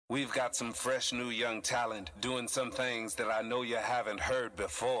We've got some fresh new young talent doing some things that I know you haven't heard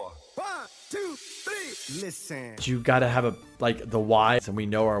before. 1, 2, 3, listen. You got to have the why, and we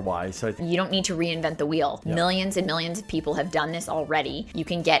know our why. So you don't need to reinvent the wheel. Yeah. Millions and millions of people have done this already. You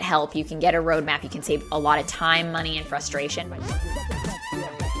can get help. You can get a roadmap. You can save a lot of time, money, and frustration.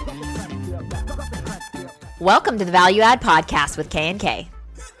 Welcome to the Value Add Podcast with K&K.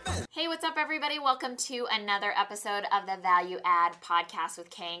 Hey, what's up, everybody? Welcome to another episode of the Value Add Podcast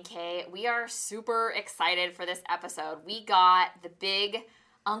with K&K. We are super excited for this episode. We got the big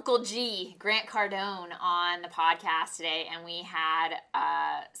Uncle G, Grant Cardone, on the podcast today, and we had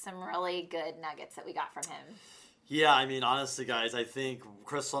some really good nuggets that we got from him. Yeah, I mean, honestly, guys, I think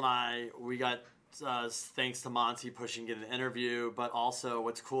Crystal and I, we got thanks to Monty pushing to get an interview, but also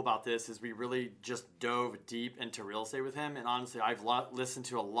what's cool about this is we really just dove deep into real estate with him, and honestly, I've listened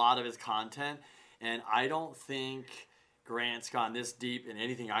to a lot of his content, and I don't think Grant's gone this deep in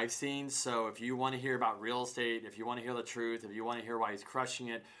anything I've seen. So if you want to hear about real estate, if you want to hear the truth, if you want to hear why he's crushing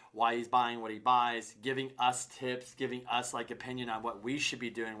it, why he's buying what he buys, giving us tips, giving us opinion on what we should be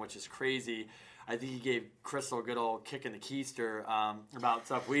doing, which is crazy. I think he gave Crystal a good old kick in the keister about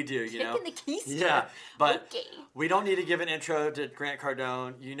stuff we do, you know. Kick in the keister? Yeah, but okay. We don't need to give an intro to Grant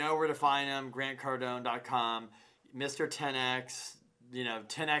Cardone. You know where to find him, grantcardone.com. Mr. 10X,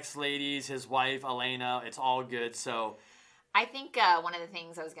 10X ladies, his wife, Elena, it's all good. So I think one of the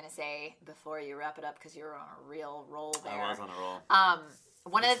things I was going to say before you wrap it up, because you were on a real roll there. I was on a roll.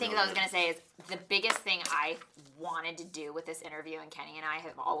 One of the things I was going to say is the biggest thing I wanted to do with this interview, and Kenny and I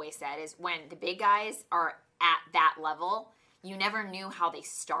have always said, is when the big guys are at that level, you never knew how they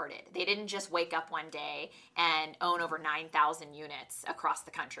started. They didn't just wake up one day and own over 9,000 units across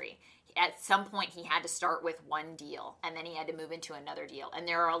the country. At some point, he had to start with one deal, and then he had to move into another deal. And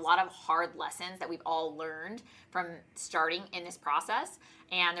there are a lot of hard lessons that we've all learned from starting in this process.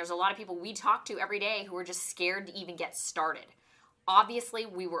 And there's a lot of people we talk to every day who are just scared to even get started. Obviously,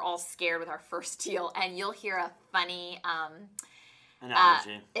 we were all scared with our first deal, and you'll hear a funny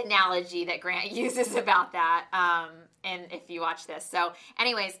analogy that Grant uses about that and if you watch this. So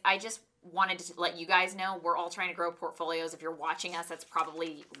anyways, I just wanted to let you guys know we're all trying to grow portfolios. If you're watching us, that's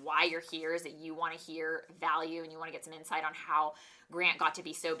probably why you're here, is that you want to hear value and you want to get some insight on how Grant got to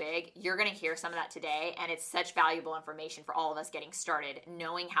be so big. You're going to hear some of that today, and it's such valuable information for all of us getting started,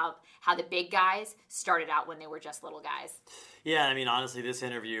 knowing how the big guys started out when they were just little guys. Yeah, I mean, honestly, this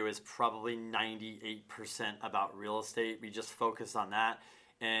interview is probably 98% about real estate. We just focus on that.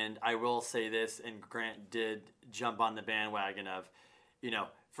 And I will say this, and Grant did jump on the bandwagon of,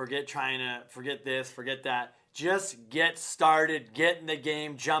 forget this, forget that. Just get started, get in the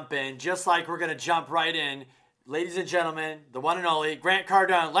game, jump in, just like we're going to jump right in. Ladies and gentlemen, the one and only Grant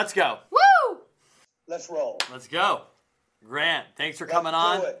Cardone. Let's go. Woo! Let's roll. Let's go. Grant, thanks for coming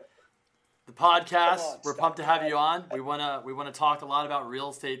on the podcast. We're pumped to have you on. We want to talk a lot about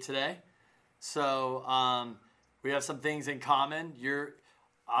real estate today. So we have some things in common. You're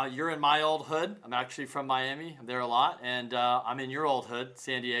in my old hood. I'm actually from Miami. I'm there a lot. And I'm in your old hood,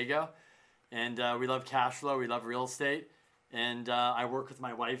 San Diego. And we love cash flow. We love real estate. And I work with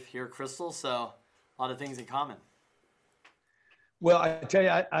my wife here, Crystal. So a lot of things in common. Well, I tell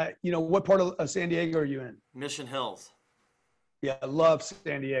you, what part of San Diego are you in? Mission Hills. Yeah, I love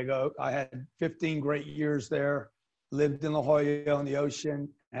San Diego. I had 15 great years there. Lived in La Jolla on the ocean.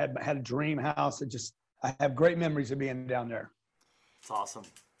 Had a dream house. I have great memories of being down there. It's awesome.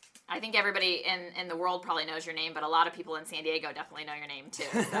 I think everybody in the world probably knows your name, but a lot of people in San Diego definitely know your name too.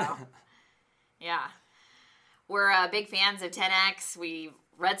 So, yeah. We're big fans of 10X. We've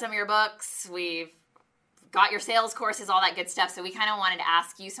read some of your books. We've got your sales courses, all that good stuff. So we kind of wanted to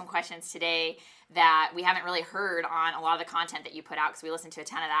ask you some questions today that we haven't really heard on a lot of the content that you put out, because we listened to a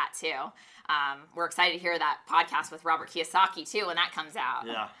ton of that too. We're excited to hear that podcast with Robert Kiyosaki too when that comes out.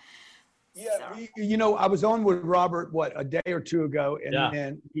 Yeah. Yeah, I was on with Robert a day or two ago, and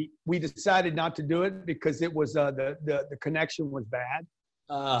then we decided not to do it because it was the connection was bad.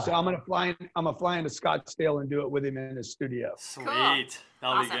 So I'm gonna fly into Scottsdale and do it with him in his studio. Sweet, cool.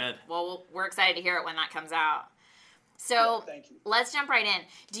 That'll awesome. be good. Well, we're excited to hear it when that comes out. So let's jump right in.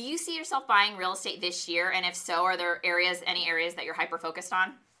 Do you see yourself buying real estate this year? And if so, are there any areas that you're hyper focused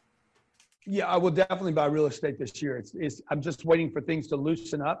on? Yeah, I will definitely buy real estate this year. I'm just waiting for things to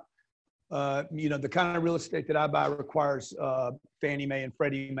loosen up. The kind of real estate that I buy requires Fannie Mae and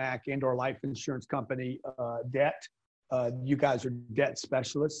Freddie Mac and/or life insurance company debt. You guys are debt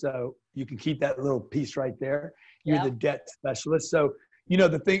specialists, so you can keep that little piece right there. You're the debt specialist. So,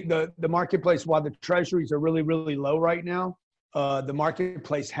 the marketplace, while the treasuries are really, really low right now, the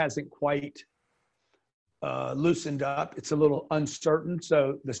marketplace hasn't quite loosened up. It's a little uncertain.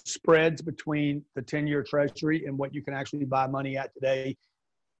 So the spreads between the 10-year treasury and what you can actually buy money at today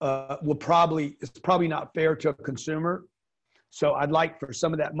it's probably not fair to a consumer. So I'd like for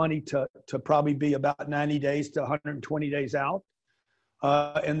some of that money to probably be about 90 days to 120 days out.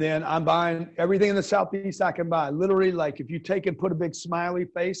 And then I'm buying everything in the Southeast I can buy. Literally, like if you take and put a big smiley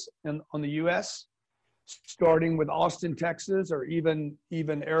face on the U.S., starting with Austin, Texas, or even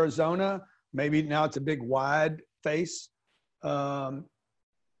Arizona, maybe now it's a big wide face. All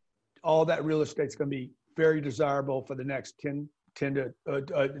that real estate's going to be very desirable for the next 10 to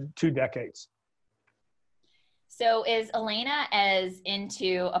 2 decades. So is Elena as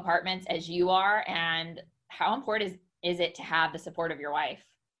into apartments as you are, and how important is it to have the support of your wife?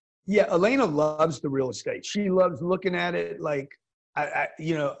 Yeah, Elena loves the real estate. She loves looking at it. Like,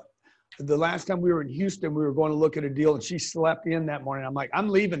 the last time we were in Houston, we were going to look at a deal, and she slept in that morning. I'm like, I'm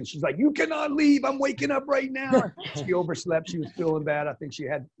leaving. She's like, you cannot leave. I'm waking up right now. She overslept. She was feeling bad. I think she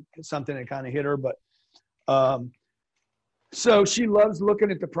had something that kind of hit her. But so she loves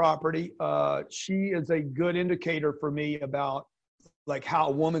looking at the property. She is a good indicator for me about like how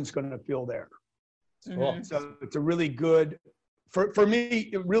a woman's going to feel there. Mm-hmm. So it's a really good, for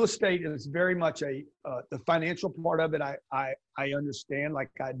me, real estate is very much the financial part of it. I understand, like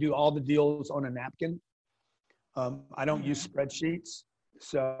I do all the deals on a napkin. I don't use spreadsheets.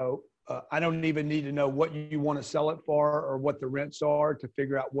 So I don't even need to know what you want to sell it for or what the rents are to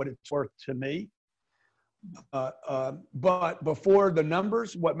figure out what it's worth to me. But before the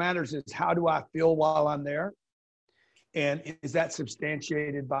numbers, what matters is how do I feel while I'm there? And is that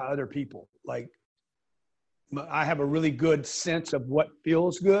substantiated by other people? Like, I have a really good sense of what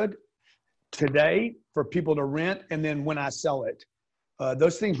feels good today for people to rent. And then when I sell it,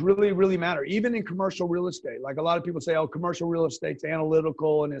 those things really, really matter. Even in commercial real estate, like a lot of people say, oh, commercial real estate's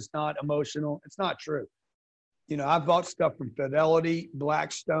analytical and it's not emotional. It's not true. You know, I've bought stuff from Fidelity,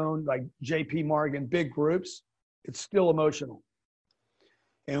 Blackstone, like JP Morgan, big groups. It's still emotional.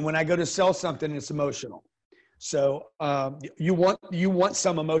 And when I go to sell something, it's emotional. So you want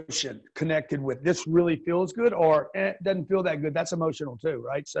some emotion connected with this really feels good or it doesn't feel that good. That's emotional too,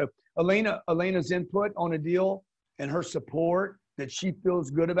 right? So Elena's input on a deal and her support that she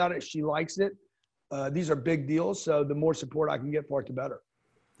feels good about it, she likes it. These are big deals. So the more support I can get for it, the better.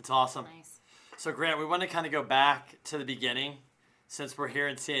 It's awesome. Nice. So Grant, we want to kind of go back to the beginning. Since we're here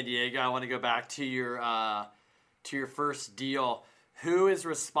in San Diego, I want to go back to your first deal. Who is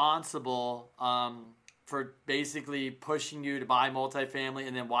responsible for basically pushing you to buy multifamily,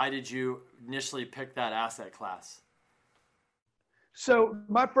 and then why did you initially pick that asset class? So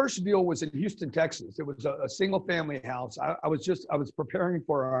my first deal was in Houston, Texas. It was a single family house. I was preparing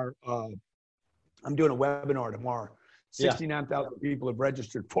for our, I'm doing a webinar tomorrow. 69,000 people have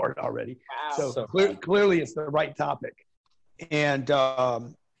registered for it already. Wow. So clearly it's the right topic. And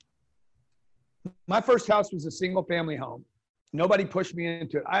my first house was a single family home. Nobody pushed me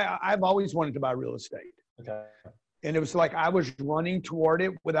into it. I've always wanted to buy real estate. Okay. And it was like I was running toward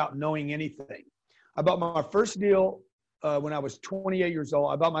it without knowing anything. I bought my first deal when I was 28 years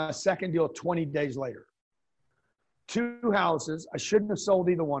old. I bought my second deal 20 days later. 2 houses. I shouldn't have sold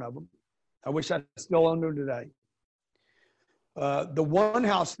either one of them. I wish I still owned them today. The one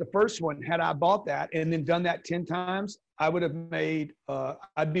house, the first one, had I bought that and then done that 10 times, I would have made,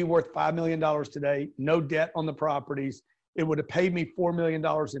 I'd be worth $5 million today, no debt on the properties. It would have paid me $4 million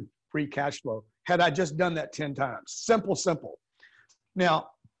in free cash flow had I just done that 10 times. Simple. Now,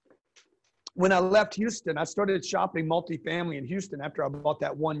 when I left Houston, I started shopping multifamily in Houston after I bought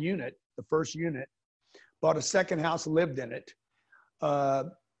that one unit, the first unit, bought a second house, lived in it.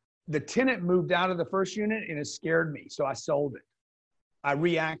 The tenant moved out of the first unit and it scared me. So I sold it. I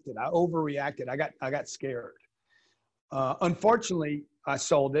reacted. I overreacted. I got scared. Unfortunately, I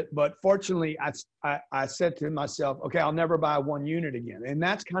sold it, but fortunately, I said to myself, okay, I'll never buy one unit again. And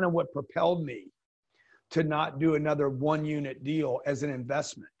that's kind of what propelled me to not do another one unit deal as an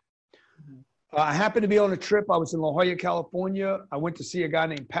investment. Mm-hmm. I happened to be on a trip. I was in La Jolla, California. I went to see a guy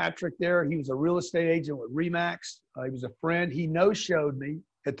named Patrick there. He was a real estate agent with RE/MAX. He was a friend. He no-showed me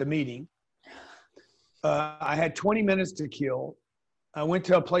at the meeting. I had 20 minutes to kill. I went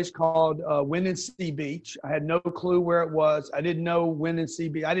to a place called Windansea Beach. I had no clue where it was. I didn't know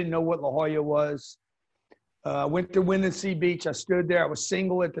Windansea Beach. I didn't know what La Jolla was. I went to Windansea Beach. I stood there. I was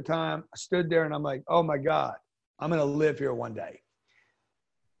single at the time. I stood there and I'm like, oh my God, I'm going to live here one day.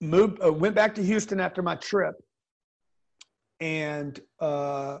 Went back to Houston after my trip and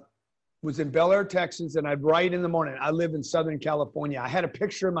was in Bel Air, Texas. And I'd write in the morning. I live in Southern California. I had a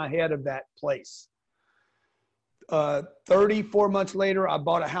picture in my head of that place. 34 months later, I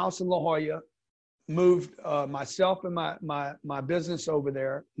bought a house in La Jolla. moved myself and my business over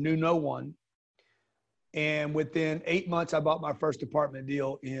there, knew no one. And within 8 months, I bought my first apartment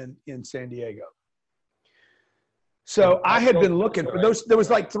deal in San Diego. So I had been looking for those. There was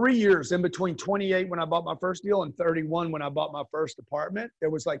like 3 years in between 28 when I bought my first deal and 31 when I bought my first apartment. There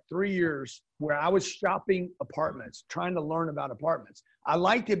was like 3 years where I was shopping apartments, trying to learn about apartments. I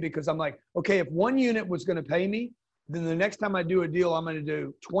liked it because I'm like, okay, if one unit was going to pay me, then the next time I do a deal, I'm going to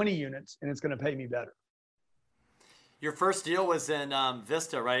do 20 units and it's going to pay me better. Your first deal was in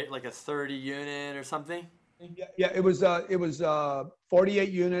Vista, right? Like a 30 unit or something? Yeah, it was 48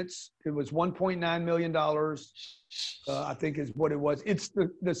 units. It was $1.9 million. I think is what it was. It's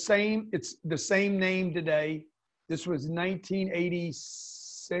the same. It's the same name today. This was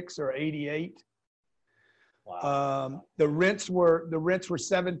 1986 or 88. Wow. The rents were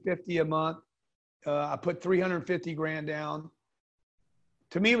 $750 a month. I put $350,000 down.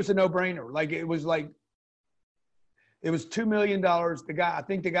 To me, it was a no-brainer. It was $2 million. I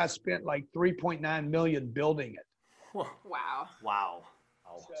think the guy spent like $3.9 million building it. Wow. Wow.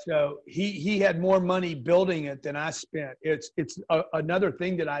 So he had more money building it than I spent. It's another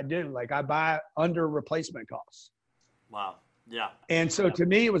thing that I do. Like I buy under replacement costs. Wow. Yeah. And so to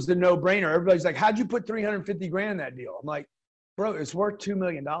me, it was the no-brainer. Everybody's like, "How'd you put $350,000 in that deal?" I'm like, "Bro, it's worth $2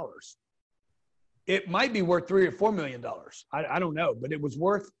 million. It might be worth $3 or $4 million. I don't know, but it was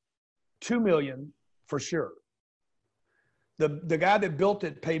worth $2 million for sure." The guy that built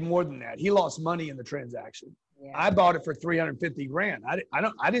it paid more than that. He lost money in the transaction. Yeah. I bought it for $350,000.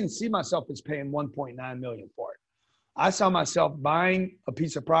 I didn't see myself as paying $1.9 million for it. I saw myself buying a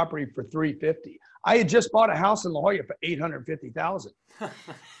piece of property for $350,000. I had just bought a house in La Jolla for $850,000.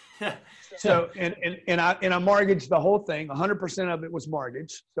 So and I mortgaged the whole thing. 100% of it was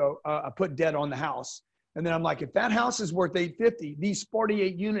mortgaged. So I put debt on the house, and then I'm like, if that house is worth $850,000, these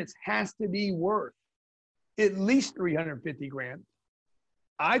 48 units has to be worth at least $350,000.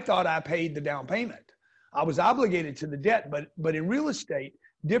 I thought I paid the down payment. I was obligated to the debt, but in real estate,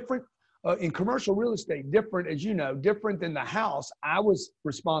 different. In commercial real estate, different, as you know, different than the house. I was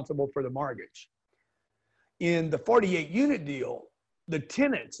responsible for the mortgage. In the 48 unit deal, the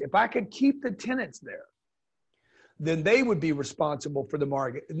tenants, if I could keep the tenants there, then they would be responsible for the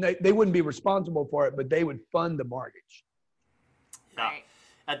mortgage. They wouldn't be responsible for it, but they would fund the mortgage. Yeah. Right.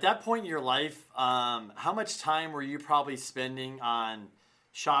 At that point in your life, how much time were you probably spending on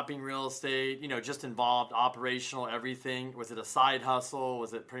shopping real estate, just involved, operational, everything? Was it a side hustle?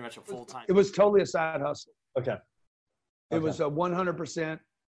 Was it pretty much a full-time? It was totally a side hustle. Okay. It was a 100%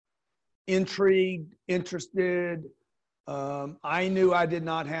 intrigued, interested. I knew I did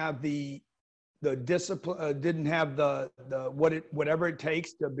not have the discipline, didn't have whatever it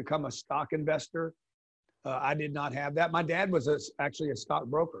takes to become a stock investor. I did not have that. My dad was actually a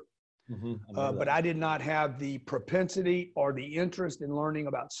stockbroker. Mm-hmm. But I did not have the propensity or the interest in learning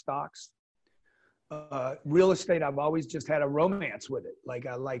about stocks. Real estate, I've always just had a romance with it. Like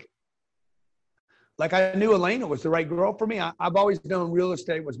I knew Elena was the right girl for me. I've always known real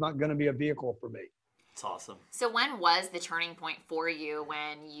estate was not going to be a vehicle for me. It's awesome. So when was the turning point for you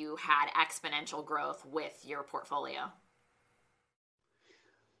when you had exponential growth with your portfolio?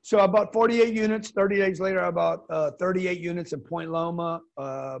 So I bought 48 units. 30 days later, I bought 38 units in Point Loma.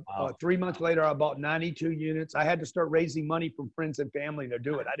 Wow. 3 months later, I bought 92 units. I had to start raising money from friends and family to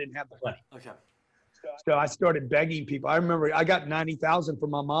do it. I didn't have the money. Okay. So I started begging people. I remember I got $90,000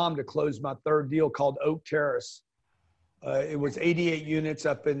 from my mom to close my third deal called Oak Terrace. It was 88 units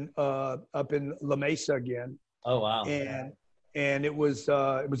up in La Mesa again. Oh wow! And it was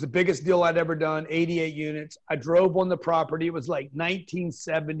the biggest deal I'd ever done. 88 units. I drove on the property. It was like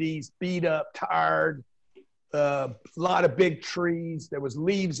 1970s, beat up, tired. A lot of big trees. There was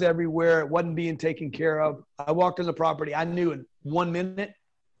leaves everywhere. It wasn't being taken care of. I walked on the property. I knew in 1 minute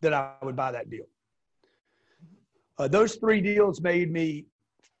that I would buy that deal. Those 3 deals made me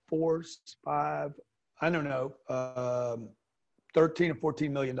 4, 5, I don't know, $13 or $14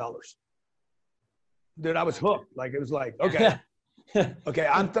 million. Dude, I was hooked. Like, it was like, okay, okay,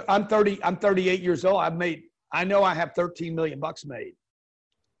 I'm 38 years old. I know I have 13 million bucks made.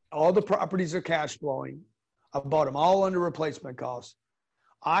 All the properties are cash flowing. I bought them all under replacement costs.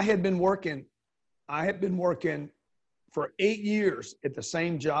 I had been working for 8 years at the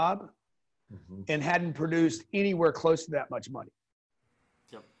same job and hadn't produced anywhere close to that much money.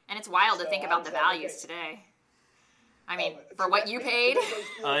 Yep. And it's wild to think about the values today. I mean, for what you paid.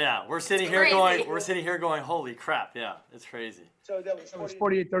 Oh yeah, we're sitting here going, holy crap! Yeah, it's crazy. So that was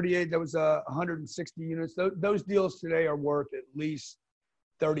 48, 38. That was 160 units. Those deals today are worth at least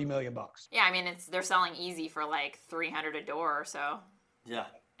 $30 million. Yeah, I mean, they're selling easy for like $300 a door or so. Yeah.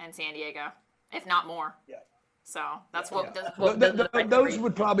 In San Diego. if not more. Yeah. So that's what, Yeah. that's what Those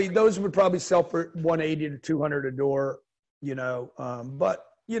would probably sell for 180 to 200 a door, but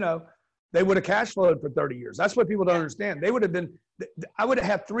they would have cash flowed for 30 years. That's what people don't understand. They would have been, I would have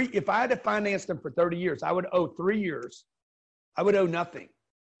had if I had to finance them for 30 years, I would owe 3 years. I would owe nothing.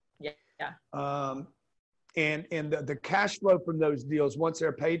 Yeah. And the cash flow from those deals, once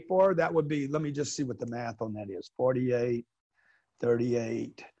they're paid for, that would be, let me just see what the math on that is. 48,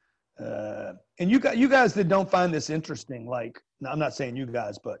 38. And you guys that don't find this interesting, like, I'm not saying you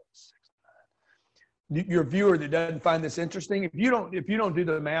guys, but your viewer that doesn't find this interesting, if you don't do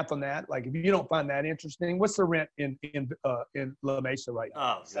the math on that, like if you don't find that interesting, what's the rent in La Mesa right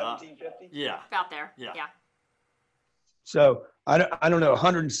now? Oh, $1,750. Yeah. about there. Yeah. Yeah. So I don't know,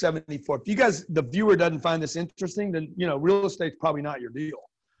 174. If you guys, the viewer doesn't find this interesting, then real estate's probably not your deal.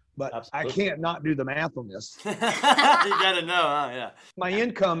 But absolutely. I can't not do the math on this. You gotta know, huh? Yeah. My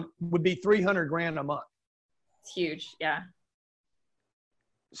income would be $300,000 a month. It's huge. Yeah.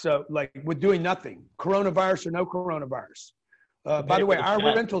 So like with doing nothing, coronavirus or no coronavirus. By the way, our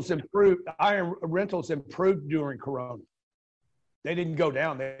rentals improved. Our rentals improved during Corona. They didn't go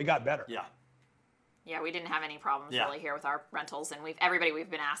down. They got better. Yeah. Yeah, we didn't have any problems really here with our rentals, and everybody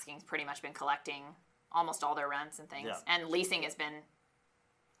we've been asking has pretty much been collecting almost all their rents and things, and leasing has been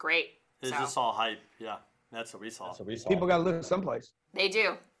great. It's just all hype. Yeah, that's what we saw. People got to live someplace. They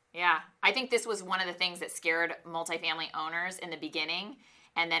do. Yeah, I think this was one of the things that scared multifamily owners in the beginning,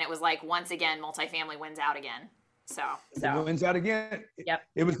 and then it was like once again, multifamily wins out again. So it wins out again. Yep.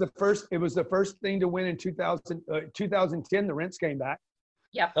 It was the first thing to win in 2010. The rents came back.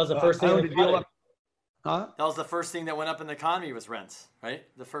 Yep. That was the first thing. Huh? That was the first thing that went up in the economy was rents, right?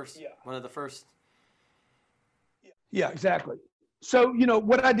 One of the first. Yeah, exactly. So,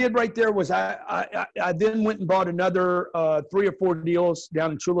 what I did right there was I then went and bought another 3 or 4 deals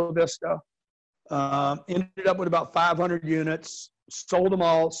down in Chula Vista. Ended up with about 500 units, sold them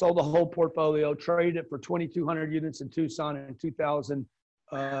all, sold the whole portfolio, traded it for 2,200 units in Tucson in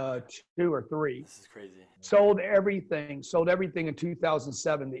 2002 or 3. This is crazy. Sold everything in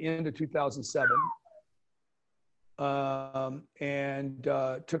 2007, the end of 2007. And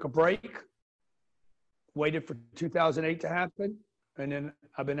took a break, waited for 2008 to happen. And then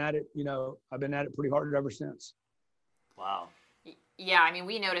I've been at it pretty hard ever since. Wow. Yeah, I mean,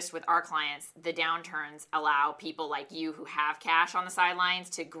 we noticed with our clients, the downturns allow people like you who have cash on the sidelines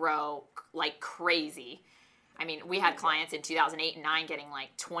to grow like crazy. I mean, we had clients in 2008 and 9 getting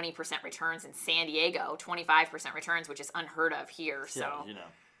like 20% returns in San Diego, 25% returns, which is unheard of here. So,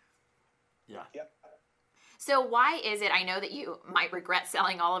 Yeah. Yep. So why is it, I know that you might regret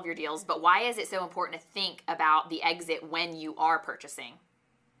selling all of your deals, but why is it so important to think about the exit when you are purchasing?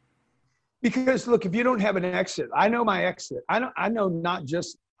 Because look, if you don't have an exit, I know my exit. I know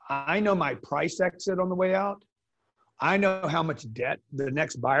my price exit on the way out. I know how much debt the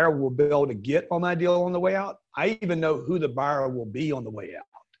next buyer will be able to get on my deal on the way out. I even know who the buyer will be on the way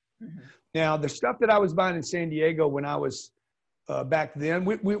out. Mm-hmm. Now, the stuff that I was buying in San Diego when I was back then,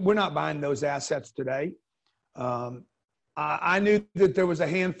 we're not buying those assets today. I knew that there was a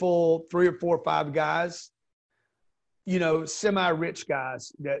handful, 3 or 4 or 5 guys, semi-rich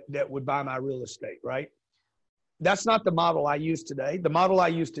guys that would buy my real estate, right? That's not the model I use today. The model I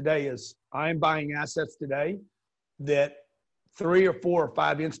use today is I'm buying assets today that 3 or 4 or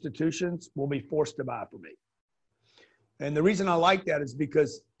 5 institutions will be forced to buy for me. And the reason I like that is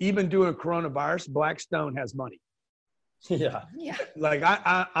because even during coronavirus, Blackstone has money. Yeah. Like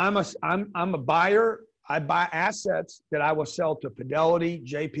I'm a buyer. I buy assets that I will sell to Fidelity,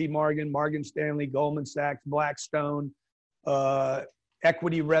 J.P. Morgan, Morgan Stanley, Goldman Sachs, Blackstone,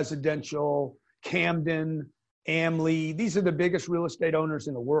 Equity Residential, Camden, Amly. These are the biggest real estate owners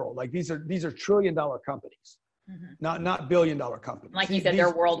in the world. Like these are $1 trillion companies, not $1 billion companies. Like you said,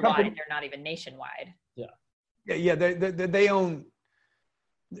 they're worldwide. They're not even nationwide. Yeah. They own.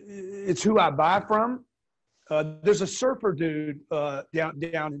 It's who I buy from. There's a surfer dude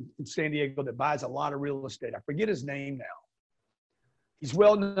down in San Diego that buys a lot of real estate. I forget his name now. He's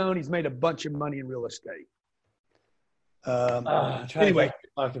well known. He's made a bunch of money in real estate. Anyway,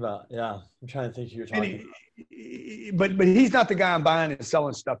 talk about I'm trying to think who you're talking about. But he's not the guy I'm buying and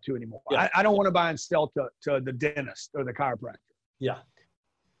selling stuff to anymore. Yeah. I don't want to buy and sell to the dentist or the chiropractor. Yeah.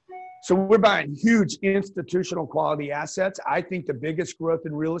 So we're buying huge institutional quality assets. I think the biggest growth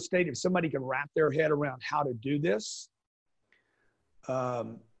in real estate, if somebody can wrap their head around how to do this,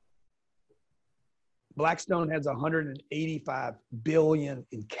 Blackstone has $185 billion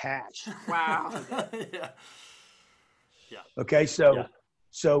in cash. Wow. Yeah. Okay, so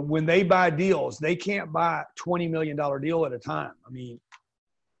when they buy deals, they can't buy a $20 million deal at a time. I mean,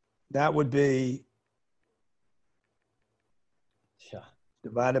 That would be Yeah.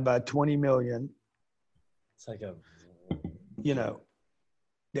 divided by 20 million. It's like a, You know,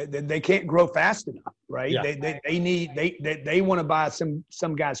 they can't grow fast enough, right? Yeah. They want to buy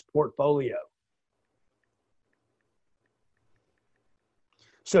some guy's portfolio.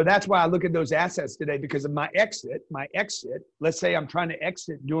 So that's why I look at those assets today, because of my exit, let's say I'm trying to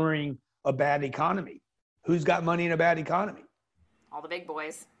exit during a bad economy. Who's got money in a bad economy? All the big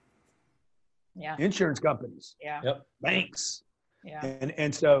boys. Yeah. Insurance companies, Yeah. yep. banks. Yeah.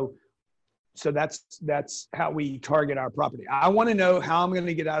 And so that's how we target our property. I want to know how I'm going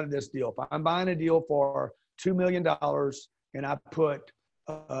to get out of this deal. If I'm buying a deal for $2 million and I put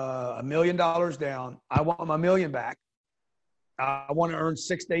 $1 million down, I want my million back. I want to earn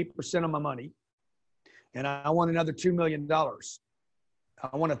 6 to 8% of my money, and I want another $2 million.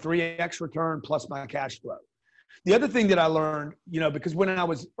 I want a 3x return plus my cash flow. The other thing that I learned, because when I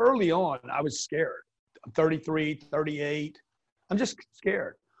was early on, I was scared. I'm 33, 38. I'm just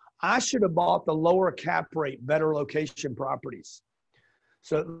scared. I should have bought the lower cap rate, better location properties.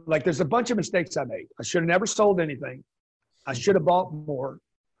 So like there's a bunch of mistakes I made. I should have never sold anything. I should have bought more.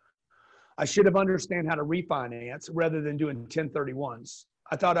 I should have understand how to refinance rather than doing 1031s.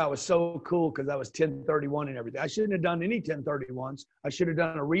 I thought I was so cool because I was 1031 and everything. I shouldn't have done any 1031s. I should have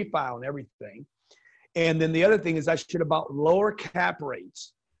done a refi and everything. And then the other thing is I should have bought lower cap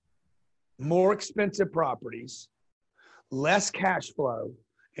rates, more expensive properties, less cash flow,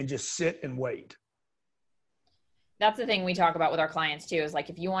 and just sit and wait. That's the thing we talk about with our clients too, is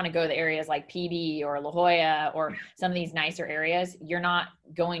like, if you want to go to areas like PB or La Jolla or some of these nicer areas, you're not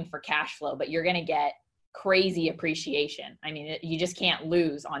going for cash flow, but you're going to get crazy appreciation. I mean, you just can't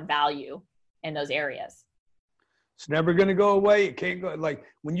lose on value in those areas. It's never going to go away. It can't go. Like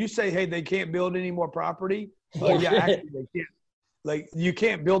when you say, hey, they can't build any more property. Yeah, actually they can't. Like you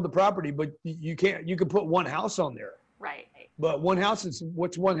can't build the property, but you can put one house on there. Right. But one house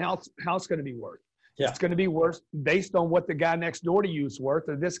what's one house going to be worth? Yeah. It's going to be worth based on what the guy next door to you is worth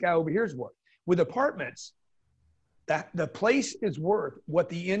or this guy over here is worth. With apartments, that the place is worth what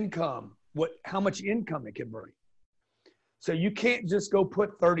the income, how much income it can bring. So you can't just go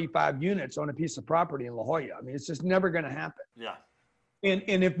put 35 units on a piece of property in La Jolla. I mean, it's just never going to happen. Yeah.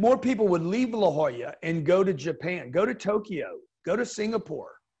 And if more people would leave La Jolla and go to Japan, go to Tokyo, go to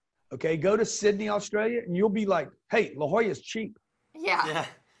Singapore, okay, go to Sydney, Australia, and you'll be like, hey, La Jolla is cheap. Yeah. Yeah.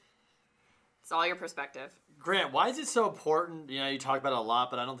 It's all your perspective. Grant, why is it so important? You talk about it a lot,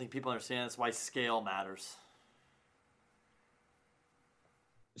 but I don't think people understand it's why scale matters.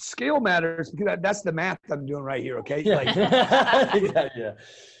 Scale matters because that's the math I'm doing right here, okay? Yeah. Like, Yeah.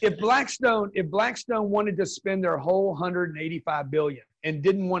 if Blackstone wanted to spend their whole 185 billion and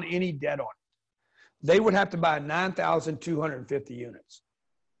didn't want any debt on it, they would have to buy 9,250 units.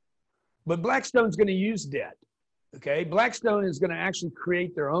 But Blackstone's going to use debt, okay? Blackstone is going to actually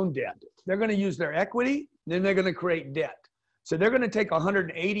create their own debt. They're going to use their equity, then they're going to create debt. So they're going to take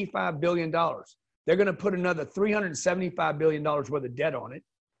 $185 billion. They're going to put another $375 billion worth of debt on it.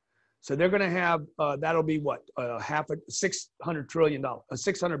 So they're going to have, that'll be what,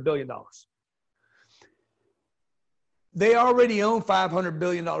 $600 billion. They already own $500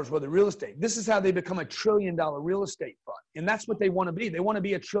 billion worth of real estate. This is how they become $1 trillion real estate fund. And that's what they want to be. They want to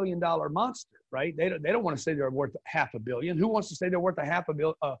be $1 trillion monster, right? They don't want to say they're worth $500 million. Who wants to say they're worth $500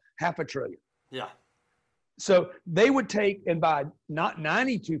 billion? Yeah. So they would take and buy not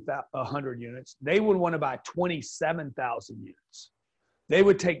 9,200 units. They would want to buy 27,000 units. They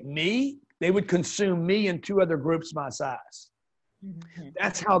would take me, they would consume me and two other groups my size.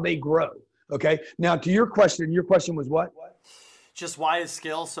 That's how they grow. Okay. Now to your question was what? Just why is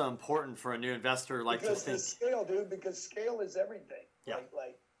scale so important for a new investor to think? Because scale, dude, because scale is everything. Yeah.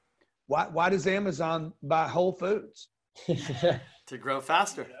 Why does Amazon buy Whole Foods? To grow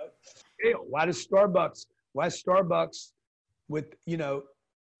faster. Scale. Why is Starbucks with,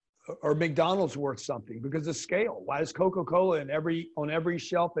 or McDonald's worth something? Because of scale. Why is Coca-Cola on every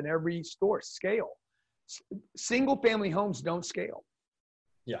shelf in every store? Scale. Single family homes don't scale.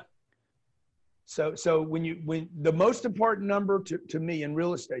 Yeah. So when the most important number to me in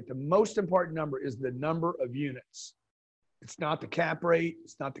real estate, the most important number is the number of units. It's not the cap rate.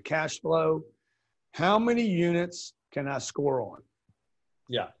 It's not the cash flow. How many units can I score on?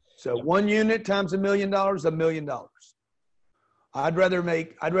 Yeah. So 1 unit times $1 million, $1 million. I'd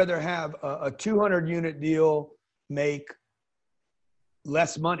rather have a 200 unit deal make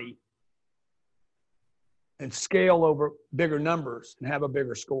less money and scale over bigger numbers and have a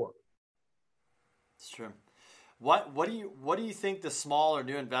bigger score. It's true. What do you think the small or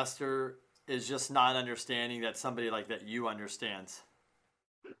new investor is just not understanding that somebody like that you understands?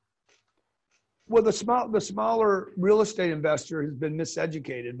 Well, the smaller real estate investor has been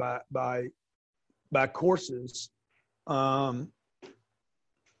miseducated by courses on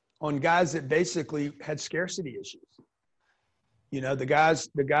guys that basically had scarcity issues. You know, the guys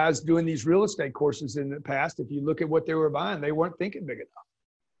doing these real estate courses in the past, if you look at what they were buying, they weren't thinking big enough.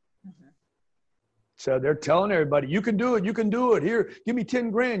 Mm-hmm. So they're telling everybody, you can do it. You can do it. Here, give me 10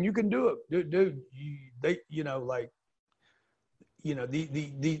 grand. You can do it. Dude,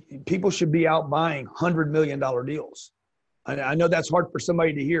 the people should be out buying $100 million deals. I know that's hard for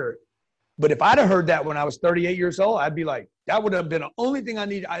somebody to hear. But if I'd have heard that when I was 38 years old, I'd be like, that would have been the only thing I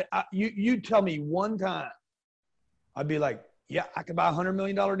need. You tell me one time, I'd be like, yeah, I could buy a $100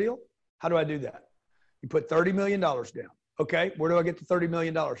 million deal. How do I do that? You put $30 million down. Okay, where do I get the $30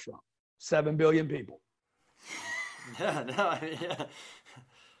 million from? 7 billion people. Yeah, no, I mean, yeah.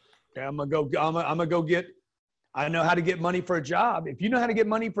 Okay, I'm gonna go get. I know how to get money for a job. If you know how to get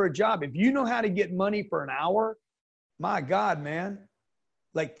money for a job, if you know how to get money for an hour, my God, man.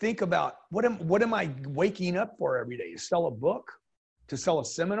 Like, think about what am I waking up for every day? To sell a book, to sell a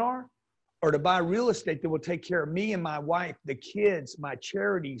seminar, or to buy real estate that will take care of me and my wife, the kids, my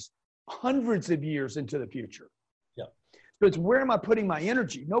charities, hundreds of years into the future. Yeah. So it's where am I putting my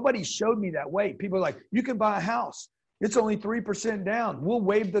energy? Nobody showed me that way. People are like, you can buy a house. It's only 3% down. We'll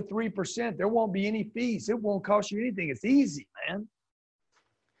waive the 3%. There won't be any fees. It won't cost you anything. It's easy, man.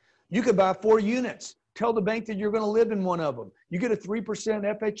 You could buy 4 units. Tell the bank that you're going to live in one of them. You get a 3%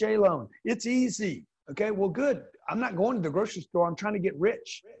 FHA loan. It's easy. Okay, well, good. I'm not going to the grocery store. I'm trying to get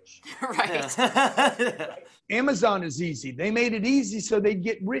rich. Right. Amazon is easy. They made it easy so they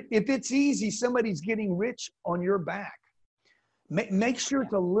get rich. If it's easy, somebody's getting rich on your back. Make sure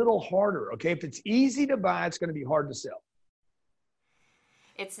it's a little harder. Okay, if it's easy to buy, it's going to be hard to sell.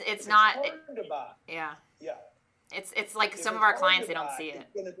 It's not. Hard to buy. Yeah. Yeah. It's like some of our clients, they don't see it.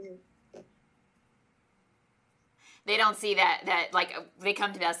 They don't see that like they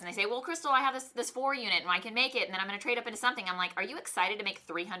come to us and they say, well, Crystal, I have this 4 unit and I can make it and then I'm going to trade up into something. I'm like, are you excited to make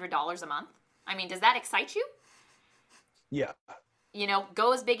 $300 a month? I mean, does that excite you? Yeah. You know,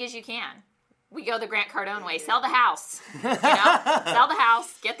 go as big as you can. We go the Grant Cardone way. Sell the house. You know, sell the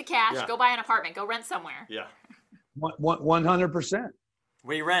house, get the cash, Yeah. Go buy an apartment, go rent somewhere. Yeah. 100%.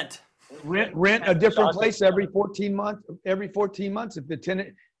 We rent. Rent a different place every 14 months. Every 14 months, if the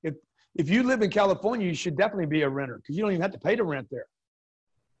tenant, if you live in California, you should definitely be a renter because you don't even have to pay to rent there.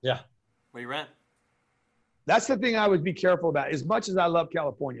 Yeah. We rent. That's the thing I would be careful about. As much as I love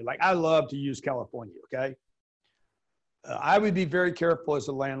California, like I love to use California, okay? I would be very careful as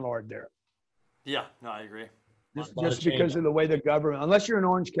a landlord there. Yeah, no, I agree. Just because of the way the government, unless you're in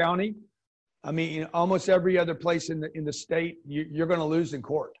Orange County, I mean, almost every other place in the state, you're going to lose in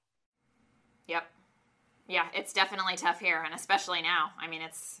court. Yep. Yeah, it's definitely tough here, and especially now. I mean,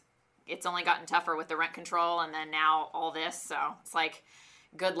 it's only gotten tougher with the rent control and then now all this. So it's like,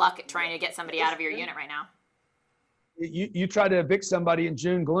 good luck at trying to get somebody out of your unit right now. You try to evict somebody in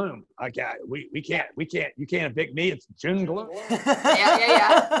June gloom. Like, we can't, you can't evict me. It's June gloom.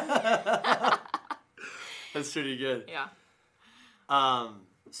 Yeah. That's pretty good. Yeah.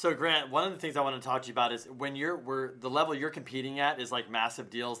 So Grant, one of the things I want to talk to you about is when the level you're competing at is like massive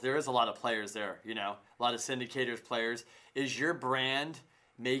deals. There is a lot of players there, you know, a lot of syndicators, players. Is your brand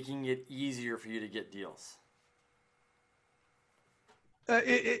making it easier for you to get deals?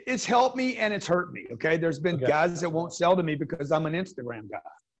 It's helped me and it's hurt me. Okay. There's been guys that won't sell to me because I'm an Instagram guy.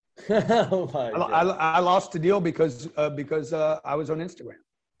 Oh my God. I lost a deal because I was on Instagram.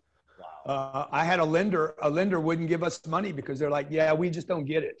 Wow. I had a lender wouldn't give us money because they're like, yeah, we just don't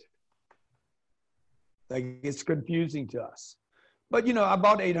get it. Like, it's confusing to us. But, you know, I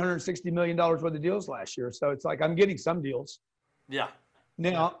bought $860 million worth of deals last year. So it's like, I'm getting some deals. Yeah.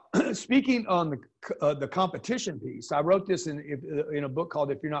 Now, speaking on the competition piece, I wrote this in a book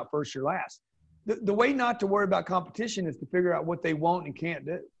called If You're Not First, You're Last. The way not to worry about competition is to figure out what they won't and can't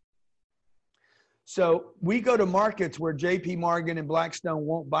do. So we go to markets where JP Morgan and Blackstone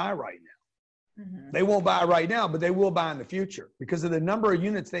won't buy right now. Mm-hmm. They won't buy right now, but they will buy in the future because of the number of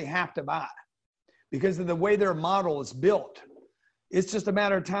units they have to buy, because of the way their model is built. It's just a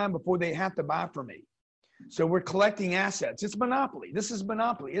matter of time before they have to buy from me. So we're collecting assets. It's monopoly. This is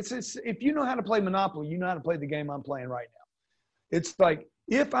monopoly. It's if you know how to play monopoly, you know how to play the game I'm playing right now. It's like,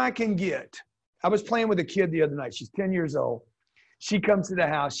 if I can I was playing with a kid the other night. She's 10 years old. She comes to the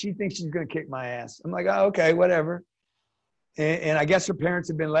house. She thinks she's going to kick my ass. I'm like, oh, okay, whatever. And I guess her parents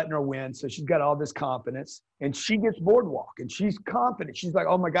have been letting her win. So she's got all this confidence. And she gets Boardwalk. And she's confident. She's like,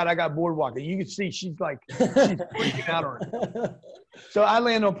 oh, my God, I got Boardwalk. And you can see she's freaking out on her. So I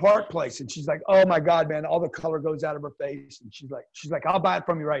land on Park Place, and she's like, "Oh my God, man!" All the color goes out of her face, and she's like, "I'll buy it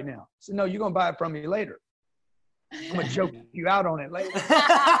from you right now." I said, "No, you're gonna buy it from me later. I'm gonna choke you out on it later."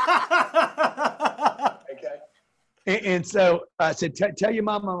 Okay. And so I said, "Tell your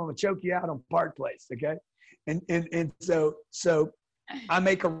mom I'm gonna choke you out on Park Place." Okay. And so I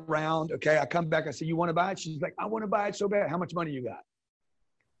make a round. Okay. I come back. I say, "You want to buy it?" She's like, "I want to buy it so bad. How much money you got?"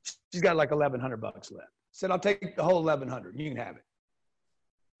 She's got like $1,100 left. I said, "I'll take the whole 1,100. You can have it."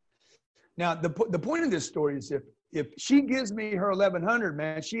 Now, the point of this story is if she gives me her 1,100,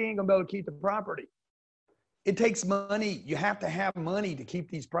 man, she ain't gonna be able to keep the property. It takes money. You have to have money to keep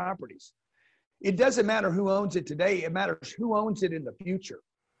these properties. It doesn't matter who owns it today. It matters who owns it in the future.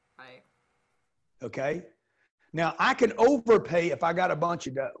 Right. Okay. Now, I can overpay if I got a bunch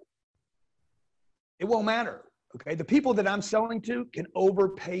of dough. It won't matter. Okay. The people that I'm selling to can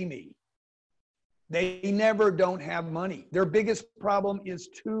overpay me. They never don't have money. Their biggest problem is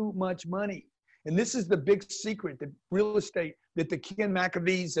too much money. And this is the big secret that real estate, that the Ken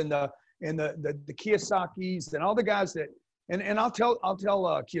McAvees and the Kiyosakis and all the guys that, and I'll tell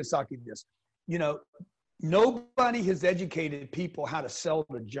Kiyosaki this, you know, nobody has educated people how to sell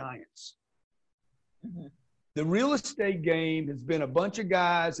the giants. Mm-hmm. The real estate game has been a bunch of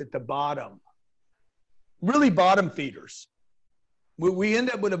guys at the bottom, really bottom feeders. We end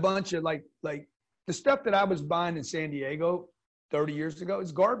up with a bunch of like the stuff that I was buying in San Diego 30 years ago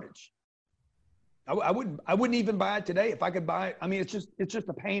is garbage. I wouldn't even buy it today if I could buy it. I mean, it's just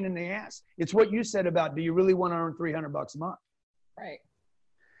a pain in the ass. It's what you said about, do you really want to earn $300 a month? Right.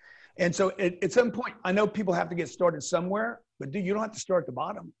 And so at some point, I know people have to get started somewhere, but dude, you don't have to start at the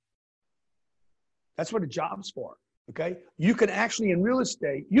bottom. That's what a job's for. Okay. You can actually, in real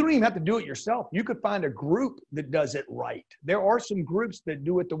estate, you don't even have to do it yourself. You could find a group that does it right. There are some groups that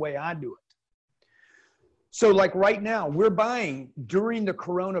do it the way I do it. So like right now, we're buying during the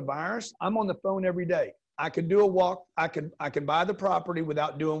coronavirus. I'm on the phone every day. I can do a walk. I can buy the property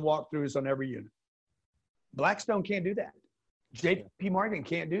without doing walkthroughs on every unit. Blackstone can't do that. JP Morgan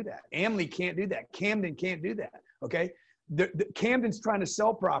can't do that. Amly can't do that. Camden can't do that. Okay. Camden's trying to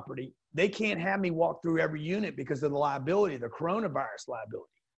sell property. They can't have me walk through every unit because of the liability, the coronavirus liability.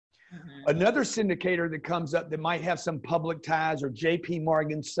 Mm-hmm. Another syndicator that comes up that might have some public ties or JP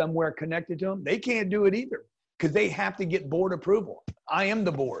Morgan somewhere connected to them, they can't do it either because they have to get board approval. I am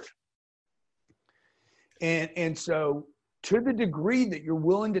the board. And so to the degree that you're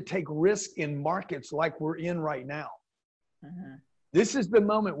willing to take risk in markets like we're in right now, mm-hmm. This is the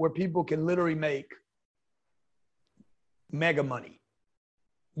moment where people can literally make mega money.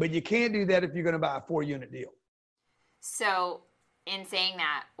 But you can't do that if you're going to buy a 4-unit deal. So in saying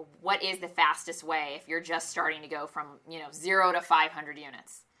that, what is the fastest way if you're just starting to go from, 0 to 500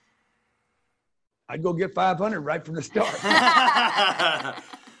 units? I'd go get 500 right from the start.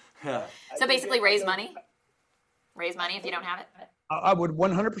 So basically raise money? Raise money if you don't have it? I would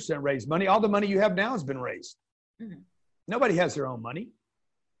 100% raise money. All the money you have now has been raised. Mm-hmm. Nobody has their own money.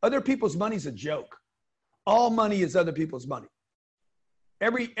 Other people's money is a joke. All money is other people's money.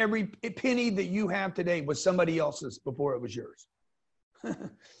 Every penny that you have today was somebody else's before it was yours.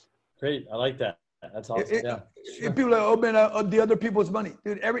 Great. I like that. That's awesome. Yeah. Sure. People are like, oh man, the other people's money.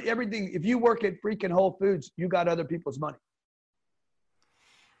 Dude, everything, if you work at freaking Whole Foods, you got other people's money.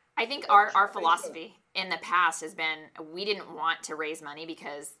 I think our philosophy in the past has been, we didn't want to raise money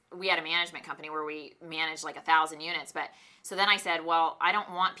because we had a management company where we managed like 1,000 units. But so then I said, well, I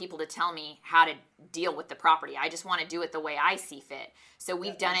don't want people to tell me how to deal with the property. I just want to do it the way I see fit. So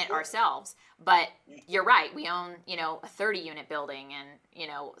we've done it ourselves. But you're right. We own, a 30-unit building and,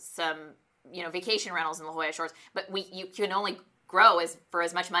 some, vacation rentals in La Jolla Shores. But you can only grow for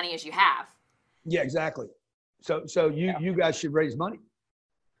as much money as you have. Yeah, exactly. So you guys should raise money.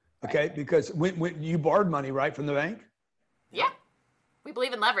 Okay, because when you borrowed money, right, from the bank? Yeah, we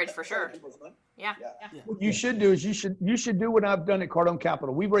believe in leverage for sure. Yeah. What you should do is you should do what I've done at Cardone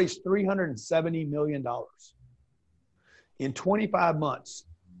Capital. We raised $370 million in 25 months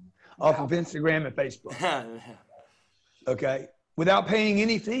off of Instagram and Facebook. Okay, without paying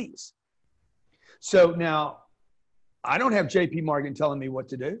any fees. So now, I don't have JP Morgan telling me what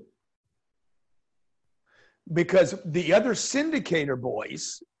to do because the other syndicator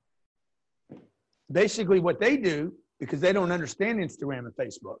boys. Basically what they do, because they don't understand Instagram and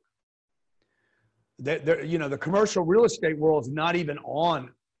Facebook, the commercial real estate world is not even on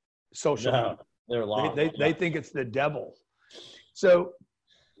social media. They're lost. They think it's the devil. So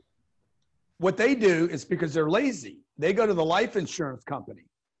what they do is because they're lazy, they go to the life insurance company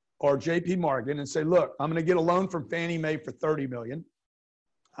or JP Morgan and say, look, I'm going to get a loan from Fannie Mae for $30 million.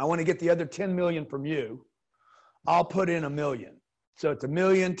 I want to get the other $10 million from you. I'll put in $1 million. So it's $1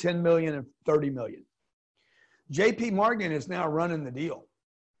 million, 10 million, and 30 million. JP Morgan is now running the deal.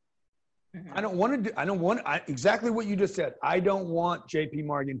 Mhm. I don't want exactly what you just said. I don't want JP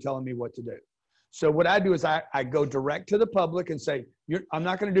Morgan telling me what to do. So what I do is I go direct to the public and say, I'm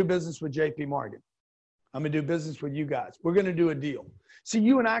not going to do business with JP Morgan. I'm going to do business with you guys. We're going to do a deal. See,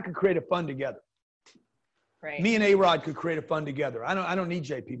 you and I could create a fund together. Right. Me and A-Rod could create a fund together. I don't need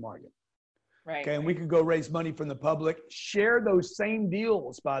JP Morgan. Right. Okay, and we could go raise money from the public. Share those same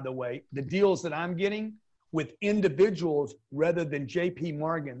deals, by the way, the deals that I'm getting with individuals rather than JP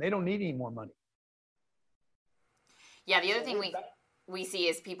Morgan. They don't need any more money. Yeah, the other thing we see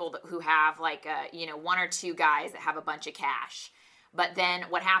is people who have like one or two guys that have a bunch of cash. But then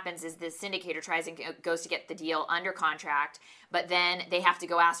what happens is the syndicator tries and goes to get the deal under contract, but then they have to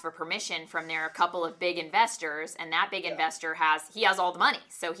go ask for permission from their couple of big investors, and that big investor has all the money,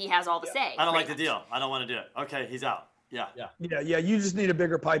 so he has all the say. I don't like the deal. I don't want to do it. Okay, he's out. Yeah. You just need a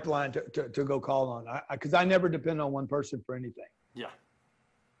bigger pipeline to go call on. Because I never depend on one person for anything. Yeah.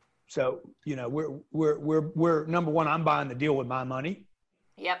 So we're number one. I'm buying the deal with my money.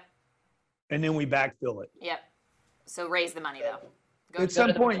 Yep. And then we backfill it. Yep. So raise the money though. At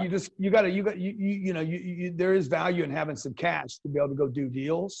some point, there is value in having some cash to be able to go do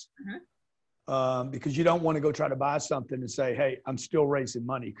deals. Mhm. Because you don't want to go try to buy something and say, hey, I'm still raising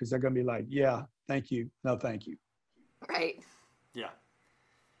money, because they're going to be like, yeah, thank you. No, thank you. Right. Yeah.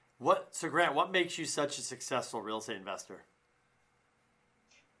 So Grant, what makes you such a successful real estate investor?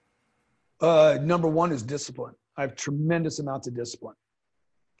 Number one is discipline. I have tremendous amounts of discipline.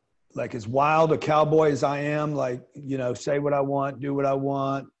 Like as wild a cowboy as I am, say what I want, do what I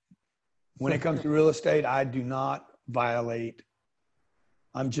want. When it comes to real estate, I do not violate.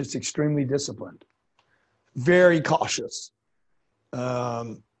 I'm just extremely disciplined, very cautious.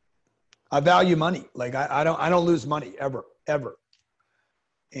 I value money. Like I don't lose money ever.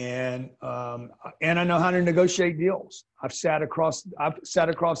 And I know how to negotiate deals. I've sat across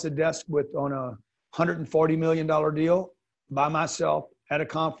the desk on a $140 million deal by myself at a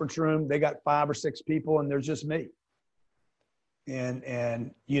conference room. They got 5 or 6 people and there's just me. And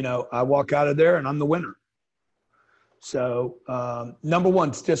I walk out of there and I'm the winner. So number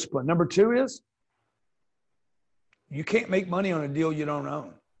one is discipline. Number two is you can't make money on a deal you don't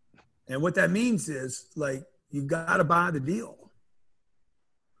own. And what that means is you got to buy the deal.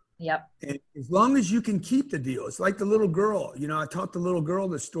 Yep. And as long as you can keep the deal, it's like the little girl. I taught the little girl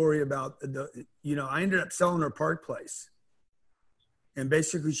the story about I ended up selling her Park Place. And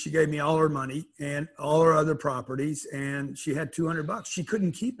basically she gave me all her money and all her other properties, and she had $200. She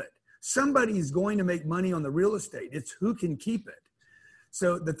couldn't keep it. Somebody's going to make money on the real estate. It's who can keep it.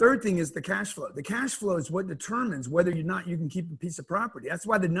 So the third thing is the cash flow. The cash flow is what determines whether or not you can keep a piece of property. That's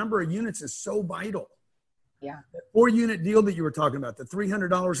why the number of units is so vital. Yeah. That 4-unit deal that you were talking about, the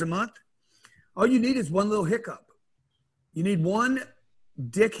 $300 a month, all you need is one little hiccup. You need one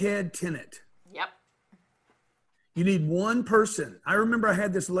dickhead tenant. Yep. You need one person. I remember I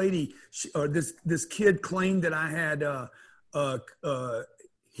had this lady, this kid claimed that I had,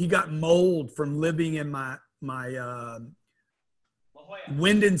 he got mold from living in my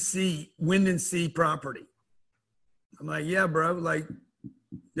Wind and Sea property. I'm like, yeah, bro,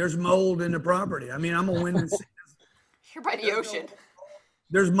 there's mold in the property. I mean, I'm a Wind and Sea. You're by the ocean.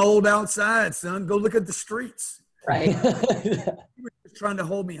 There's mold outside, son. Go look at the streets. Right. He was just trying to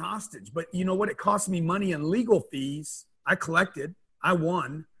hold me hostage. But you know what? It cost me money in legal fees. I collected. I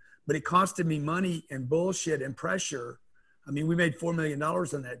won. But it costed me money and bullshit and pressure. I mean, we made $4 million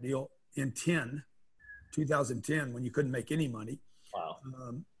on that deal in 2010, when you couldn't make any money. Wow.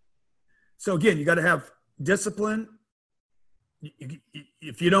 So again, you got to have discipline.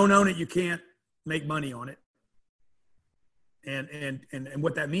 If you don't own it, you can't make money on it. And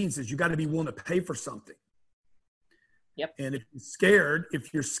what that means is you got to be willing to pay for something. Yep. And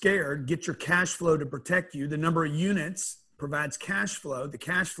if you're scared, get your cash flow to protect you. The number of units provides cash flow. The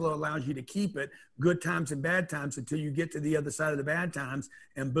cash flow allows you to keep it good times and bad times until you get to the other side of the bad times,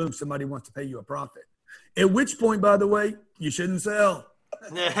 and boom, somebody wants to pay you a profit. At which point, by the way, you shouldn't sell.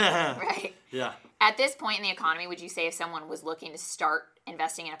 Right. Yeah. At this point in the economy, would you say if someone was looking to start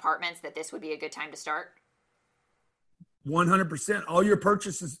investing in apartments that this would be a good time to start? 100%. All your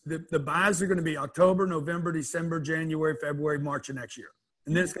purchases, the buys are going to be October, November, December, January, February, March of next year.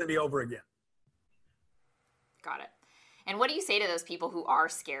 And then it's going to be over again. Got it. And what do you say to those people who are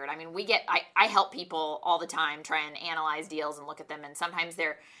scared? I mean, I help people all the time try and analyze deals and look at them. And sometimes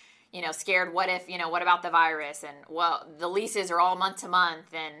they're, scared. What if, what about the virus? And well, the leases are all month to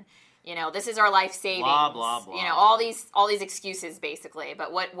month. And, this is our life savings. Blah, blah, blah. All these excuses basically.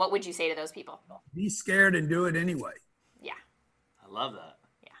 But what would you say to those people? Be scared and do it anyway. Yeah. I I love that.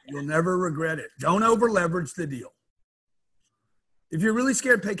 You'll never regret it. Don't over leverage the deal. If you're really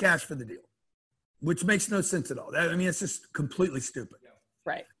scared, pay cash for the deal, which makes no sense at all. I mean, it's just completely stupid.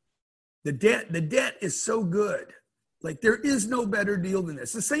 Right. The debt is so good. Like, there is no better deal than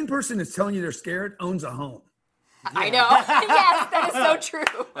this. The same person that's telling you they're scared owns a home. I know. Yes, that is so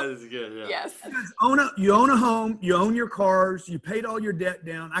true. That is good. Yeah. Yes. You own a home, you own your cars, you paid all your debt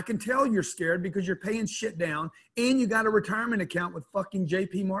down. I can tell you're scared because you're paying shit down, and you got a retirement account with fucking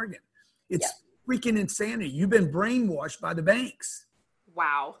JP Morgan. It's freaking insanity. You've been brainwashed by the banks.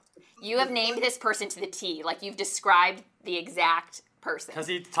 Wow. You have named this person to the T. Like, you've described the exact person. Because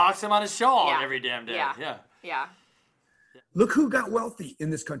he talks to him on his show Yeah. every damn day. Yeah. Yeah. Look who got wealthy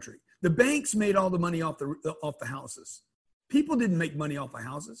in this country. The banks made all the money off the houses. People didn't make money off of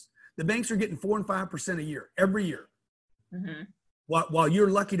houses. The banks are getting 4 and 5% a year, every year. Mm-hmm. While you're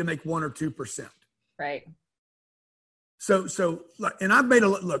lucky to make 1 or 2%. Right. So and I've made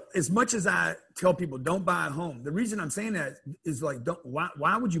look, as much as I tell people don't buy a home, the reason I'm saying that is like,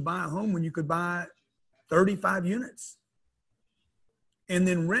 why would you buy a home when you could buy 35 units and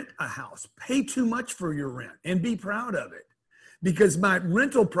then rent a house? Pay too much for your rent and be proud of it, because my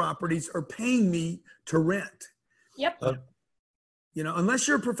rental properties are paying me to rent. Yep. Unless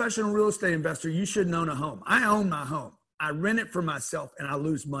you're a professional real estate investor, you shouldn't own a home. I own my home. I rent it for myself and I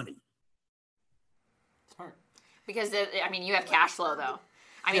lose money. Smart. Because, you have cash flow, though.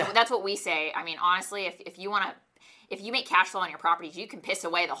 That's what we say. Honestly, if you make cash flow on your properties, you can piss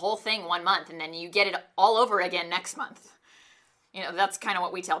away the whole thing 1 month and then you get it all over again next month. That's kind of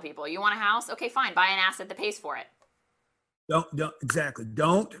what we tell people. You want a house? Okay, fine. Buy an asset that pays for it.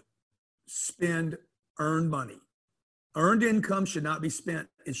 Don't spend earned money. Earned income should not be spent.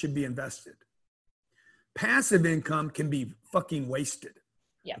 It should be invested. Passive income can be fucking wasted.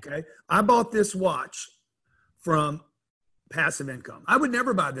 Yeah. Okay. I bought this watch from passive income. I would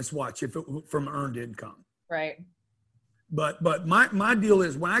never buy this watch if it were from earned income. Right. But my deal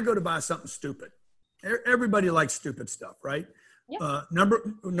is, when I go to buy something stupid, everybody likes stupid stuff, right? Yeah.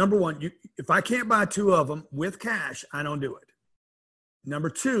 Number one, if I can't buy 2 of them with cash, I don't do it. Number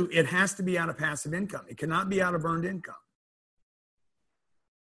 2, it has to be out of passive income. It cannot be out of earned income.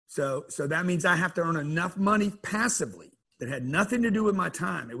 So that means I have to earn enough money passively that had nothing to do with my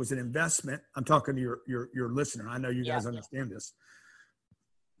time. It was an investment. I'm talking to your listener. I know you guys understand this.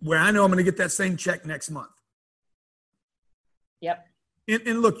 Where I know I'm going to get that same check next month. Yep.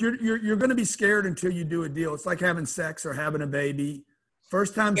 And look, you're going to be scared until you do a deal. It's like having sex or having a baby.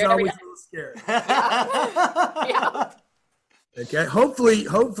 First time's always a little scared. Yeah. Okay. Hopefully.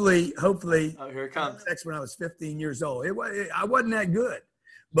 Oh, here it comes. Sex when I was 15 years old. I wasn't that good,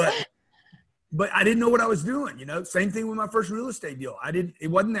 but I didn't know what I was doing. Same thing with my first real estate deal. It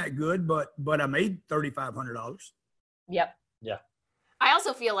wasn't that good, but I made $3,500. Yep. Yeah. I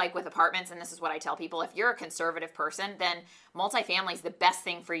also feel like with apartments, and this is what I tell people, if you're a conservative person, then multifamily is the best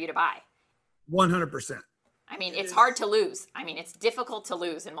thing for you to buy. 100%. It's hard to lose. It's difficult to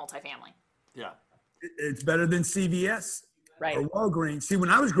lose in multifamily. Yeah. It's better than CVS. Right. Or Walgreens. See, when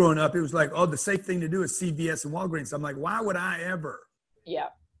I was growing up, it was like, the safe thing to do is CVS and Walgreens. I'm like, why would I ever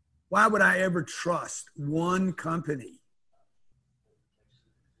trust one company?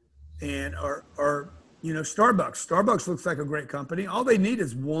 And or Starbucks. Starbucks looks like a great company. All they need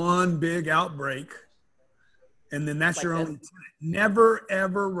is one big outbreak, and then that's your only tenant. Never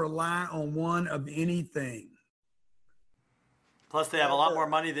ever rely on one of anything. Plus, they have a lot more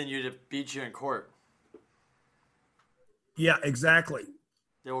money than you to beat you in court. Yeah, exactly.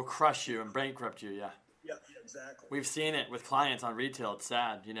 They will crush you and bankrupt you. Yeah. Yeah, exactly. We've seen it with clients on retail. It's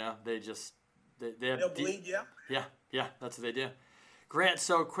sad, they just They'll bleed you. Yeah, that's what they do. Grant,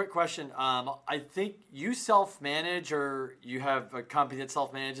 so quick question. I think you self-manage, or you have a company that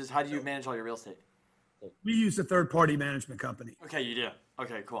self-manages. How do you manage all your real estate? We use a third-party management company. Okay, you do.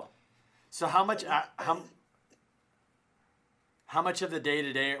 Okay, cool. So how much of the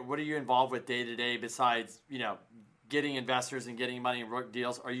day-to-day, what are you involved with day-to-day besides, getting investors and getting money and work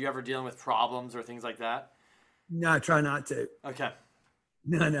deals? Are you ever dealing with problems or things like that? No, I try not to. Okay.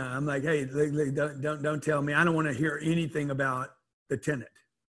 No. I'm like, hey, don't tell me. I don't want to hear anything about the tenant.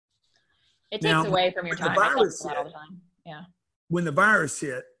 It takes away from your time. I talk about that all the time. Yeah. When the virus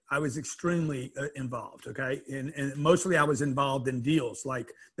hit, I was extremely involved. Okay. And mostly I was involved in deals. Like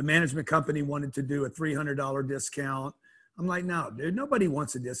the management company wanted to do a $300 discount. I'm like, no, dude, nobody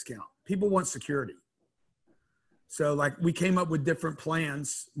wants a discount. People want security. So like we came up with different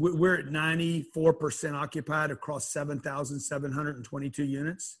plans. We're at 94% occupied across 7,722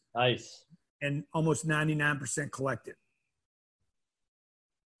 units. Nice. And almost 99% collected.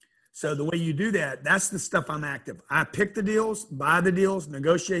 So the way you do that, that's the stuff I'm active. I pick the deals, buy the deals,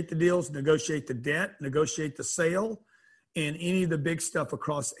 negotiate the debt, negotiate the sale, and any of the big stuff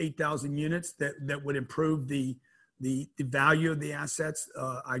across 8,000 units that would improve the value of the assets.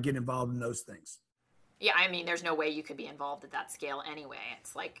 I get involved in those things. Yeah, I mean, there's no way you could be involved at that scale anyway.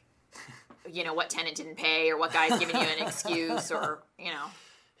 It's like, what tenant didn't pay or what guy's giving you an excuse or,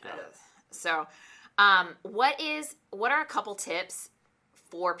 So what are a couple tips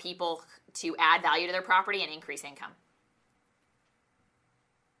for people to add value to their property and increase income?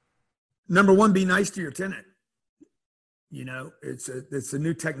 Number one, be nice to your tenant. It's a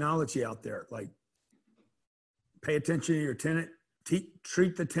new technology out there. Like, pay attention to your tenant.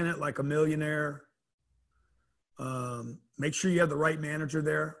 Treat the tenant like a millionaire. Make sure you have the right manager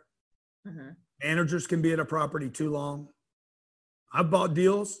there. Mm-hmm. Managers can be at a property too long. I bought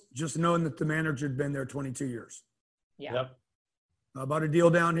deals just knowing that the manager had been there 22 years. Yeah. Yep. I bought a deal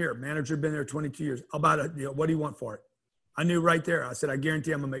down here. Manager had been there 22 years. I'll buy it. What do you want for it? I knew right there. I said, I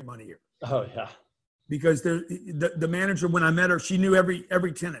guarantee I'm gonna make money here. Oh yeah. Because the manager, when I met her, she knew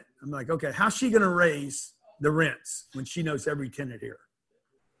every tenant. I'm like, okay, how's she gonna raise the rents when she knows every tenant here?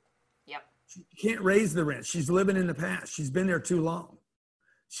 Yep. She can't raise the rent. She's living in the past. She's been there too long.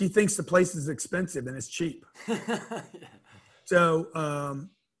 She thinks the place is expensive and it's cheap. So,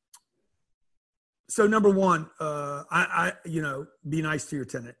 so number one, be nice to your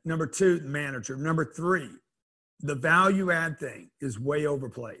tenant. Number two, the manager. Number three, the value add thing is way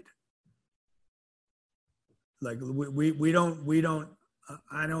overplayed. Like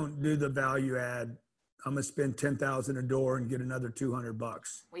I don't do the value add. I'm gonna spend $10,000 a door and get another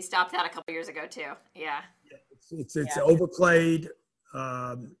 $200. We stopped that a couple years ago too. Yeah. It's overplayed. Be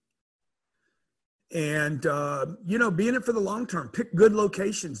in it for the long term. Pick good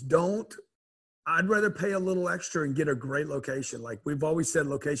locations. I'd rather pay a little extra and get a great location. Like we've always said,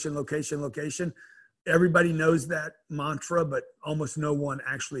 location, location, location. Everybody knows that mantra, but almost no one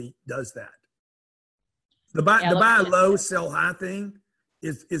actually does that. The buy low, sell high thing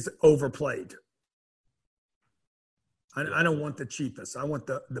is overplayed. I don't want the cheapest. I want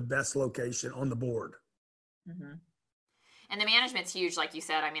the best location on the board. Mm-hmm. And the management's huge, like you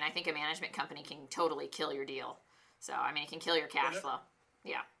said. I mean, I think a management company can totally kill your deal. So, I mean, it can kill your cash flow.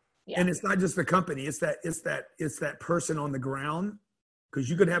 Yeah. And it's not just the company. It's that person on the ground, because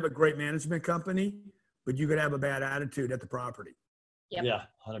you could have a great management company, but you could have a bad attitude at the property. Yep. Yeah,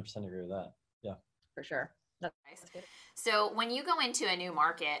 100% agree with that. Yeah, for sure. That's good. So when you go into a new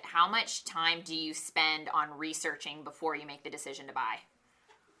market, how much time do you spend on researching before you make the decision to buy?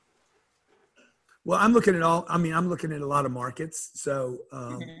 Well, I'm looking at a lot of markets. So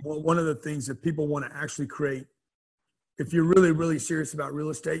one of the things that people want to actually create, if you're really, really serious about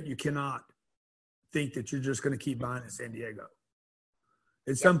real estate, you cannot think that you're just going to keep buying in San Diego.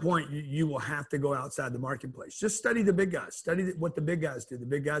 At some point, you will have to go outside the marketplace. Just study the big guys. Study what the big guys do. The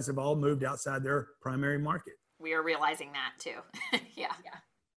big guys have all moved outside their primary market. We are realizing that too. Yeah.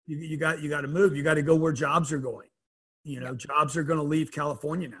 You got to move. You got to go where jobs are going. Jobs are going to leave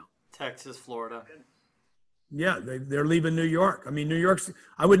California now. Texas, Florida. Yeah, they're leaving New York. I mean,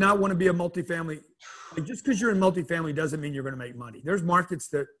 I would not want to be a multifamily. Like, just because you're in multifamily doesn't mean you're going to make money. There's markets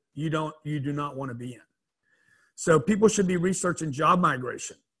that you do not want to be in. So people should be researching job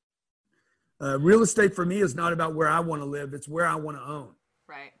migration. Real estate for me is not about where I want to live. It's where I want to own.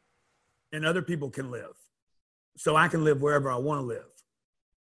 Right. And other people can live. So I can live wherever I want to live.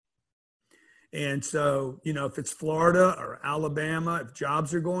 And so, if it's Florida or Alabama, if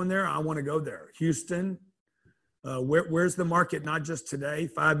jobs are going there, I want to go there. Houston, where's the market? Not just today,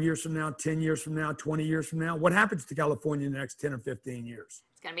 5 years from now, 10 years from now, 20 years from now. What happens to California in the next 10 or 15 years?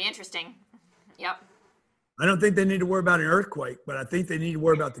 It's going to be interesting. Yep. I don't think they need to worry about an earthquake, but I think they need to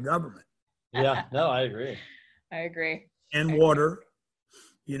worry about the government. Yeah, no, I agree. And water,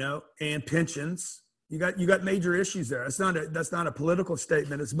 and pensions. You got major issues there. That's not a political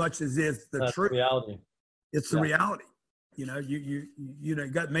statement as much as it's the truth. Reality. It's the reality. You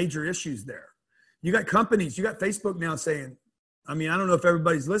got major issues there. You got companies. You got Facebook now saying, I don't know if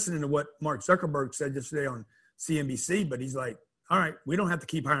everybody's listening to what Mark Zuckerberg said yesterday on CNBC, but he's like, all right, we don't have to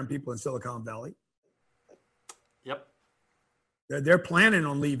keep hiring people in Silicon Valley. Yep. They're planning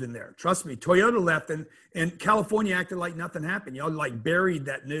on leaving there. Trust me. Toyota left and California acted like nothing happened. Y'all buried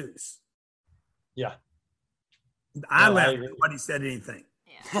that news. Yeah. I left. Nobody said anything.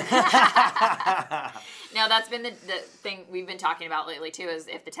 Yeah. No, that's been the thing we've been talking about lately too, is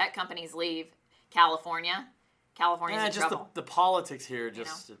if the tech companies leave California's in trouble. The politics here,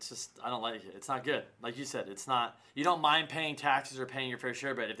 it's just, I don't like it. It's not good. Like you said, it's not, you don't mind paying taxes or paying your fair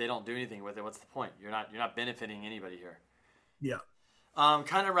share, but if they don't do anything with it, what's the point? You're not benefiting anybody here. Yeah.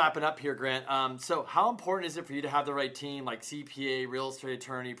 Kind of wrapping up here, Grant. So how important is it for you to have the right team, like CPA, real estate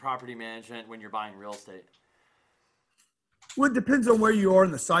attorney, property management, when you're buying real estate? Well, it depends on where you are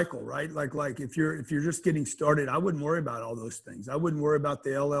in the cycle, right? Like if you're just getting started, I wouldn't worry about all those things. I wouldn't worry about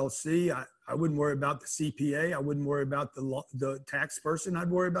the LLC. I wouldn't worry about the CPA. I wouldn't worry about the tax person. I'd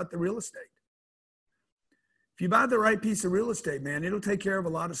worry about the real estate. If you buy the right piece of real estate, man, it'll take care of a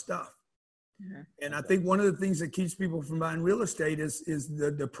lot of stuff. Mm-hmm. And I think one of the things that keeps people from buying real estate is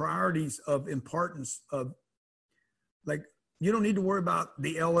the priorities of importance of, like, you don't need to worry about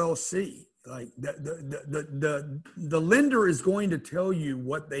the LLC. Like the lender is going to tell you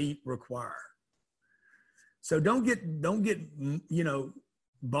what they require. So don't get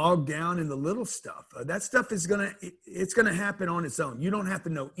bogged down in the little stuff. That stuff is it's gonna happen on its own. You don't have to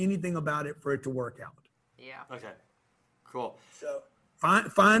know anything about it for it to work out. Yeah. Okay. Cool. So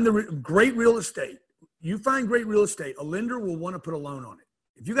find the great real estate. You find great real estate, a lender will want to put a loan on it.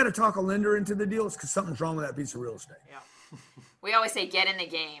 If you got to talk a lender into the deal, it's because something's wrong with that piece of real estate. Yeah. We always say, get in the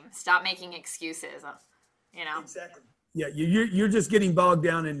game. Stop making excuses. Exactly. Yeah, you're just getting bogged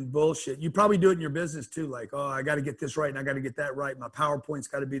down in bullshit. You probably do it in your business too. Like, oh, I got to get this right and I got to get that right. My PowerPoint's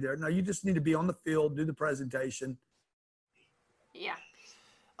got to be there. No, you just need to be on the field, do the presentation. Yeah.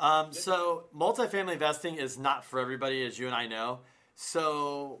 So multifamily investing is not for everybody, as you and I know.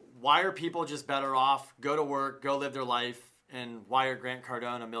 So why are people just better off go to work, go live their life, and wire Grant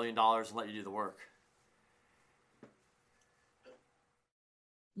Cardone $1 million and let you do the work?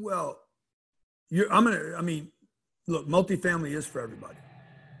 Well, look, multifamily is for everybody.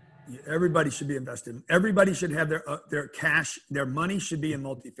 Everybody should be invested. Everybody should have their cash, their money should be in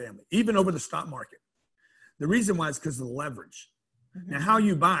multifamily, even over the stock market. The reason why is because of the leverage. Mm-hmm. Now, how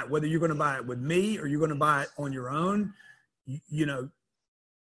you buy it, whether you're going to buy it with me or you're going to buy it on your own,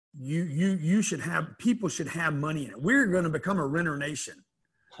 people should have money in it. We're going to become a renter nation.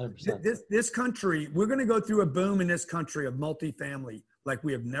 100%. This country, we're going to go through a boom in this country of multifamily like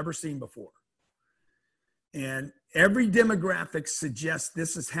we have never seen before. And every demographic suggests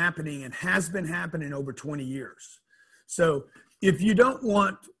this is happening and has been happening over 20 years. So if you don't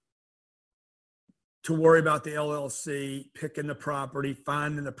want to worry about the LLC, picking the property,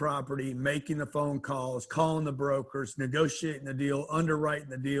 finding the property, making the phone calls, calling the brokers, negotiating the deal, underwriting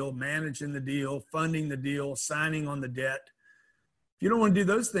the deal, managing the deal, funding the deal, signing on the debt. If you don't want to do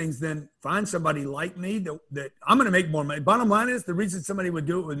those things, then find somebody like me that I'm going to make more money. Bottom line is, the reason somebody would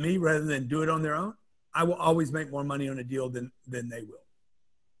do it with me rather than do it on their own, I will always make more money on a deal than they will.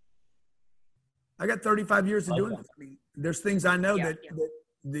 I got 35 years of doing this. I mean, there's things I know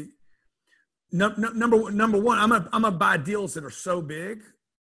number one, I'm gonna buy deals that are so big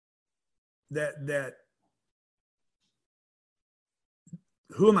that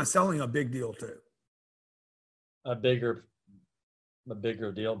who am I selling a big deal to? A bigger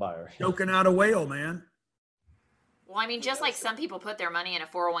deal buyer. Choking out a whale, man. Well, I mean, just like some people put their money in a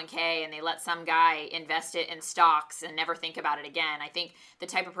 401k and they let some guy invest it in stocks and never think about it again. I think the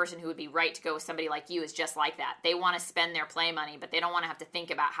type of person who would be right to go with somebody like you is just like that. They want to spend their play money, but they don't want to have to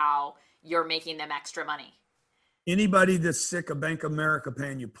think about how you're making them extra money. Anybody that's sick of Bank of America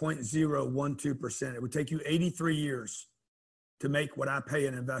paying you 0.012%, it would take you 83 years to make what I pay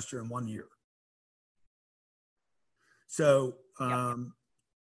an investor in 1 year. So,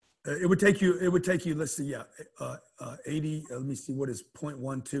 it would take you, let's see, 80, let me see, what is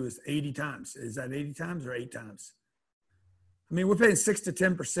 0.12 is 80 times. Is that 80 times or 8 times? I mean, we're paying 6 to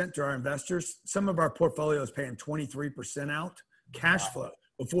 10% to our investors. Some of our portfolio is paying 23% out cash flow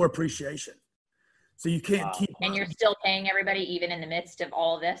before appreciation. So you can't keep. And you're still paying everybody even in the midst of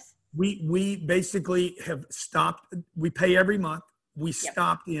all of this? We basically have stopped. We pay every month. We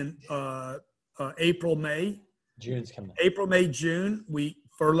stopped in April, May. June's coming up. April, May, June, we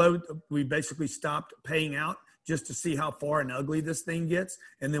furloughed. We basically stopped paying out just to see how far and ugly this thing gets,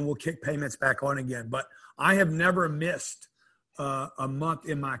 and then we'll kick payments back on again. But I have never missed a month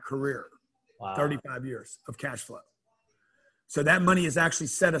in my career, 35 years of cash flow. So that money is actually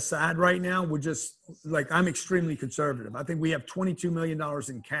set aside right now. We're just I'm extremely conservative. I think we have $22 million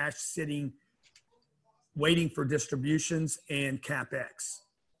in cash sitting, waiting for distributions and CapEx.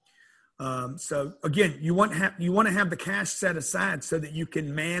 So again, you want to have the cash set aside so that you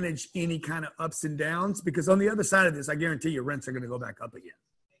can manage any kind of ups and downs, because on the other side of this, I guarantee your rents are going to go back up again.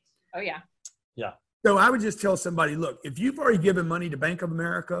 Oh yeah. Yeah. So I would just tell somebody, look, if you've already given money to Bank of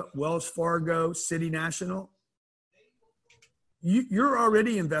America, Wells Fargo, City National, you're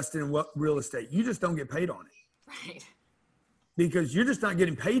already invested in real estate. You just don't get paid on it. Right. Because you're just not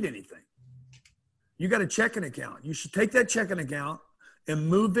getting paid anything. You got a checking account. You should take that checking account and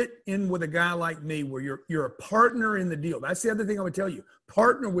move it in with a guy like me where you're a partner in the deal. That's the other thing I would tell you.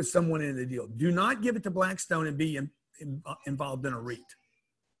 Partner with someone in the deal. Do not give it to Blackstone and be involved in a REIT.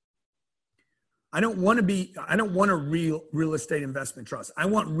 I don't want a real estate investment trust. I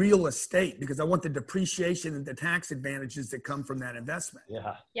want real estate because I want the depreciation and the tax advantages that come from that investment.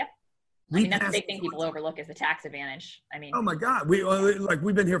 Yeah. Yep. I mean, that's the big thing people overlook is the tax advantage. I mean, oh my God,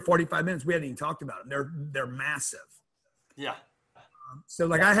 we've been here 45 minutes. We hadn't even talked about them. They're massive. Yeah. So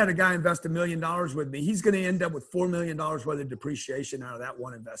like I had a guy invest $1 million with me. He's going to end up with $4 million worth of depreciation out of that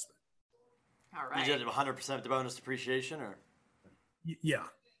one investment. All right. You did 100% the bonus depreciation, or? Yeah.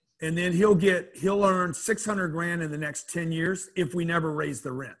 And then he'll earn 600 grand in the next 10 years if we never raise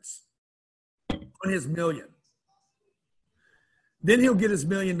the rents on his million. Then he'll get his $1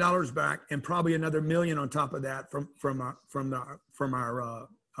 million back and probably another $1 million on top of that from our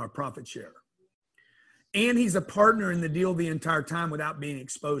profit share. And he's a partner in the deal the entire time without being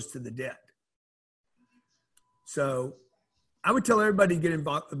exposed to the debt. So I would tell everybody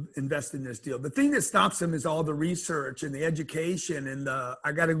to invest in this deal. The thing that stops them is all the research and the education and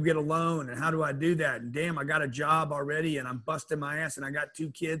I got to get a loan and how do I do that? And damn, I got a job already and I'm busting my ass and I got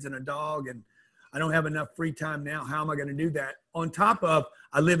 2 kids and a dog and I don't have enough free time now. How am I going to do that? On top of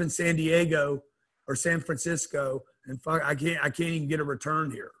I live in San Diego or San Francisco and I can't even get a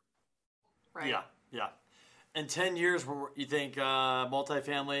return here. Right. Yeah. Yeah. In 10 years, you think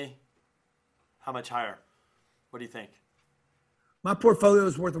multifamily, how much higher? What do you think? My portfolio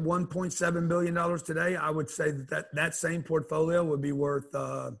is worth $1.7 billion today. I would say that same portfolio would be worth,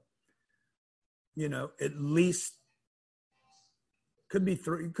 at least could be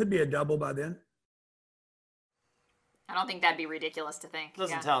a double by then. I don't think that'd be ridiculous to think.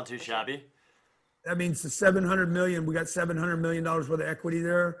 Doesn't sound too shabby. That means the $700 million. We got $700 million worth of equity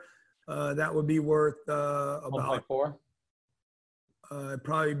there. That would be worth about 1.4.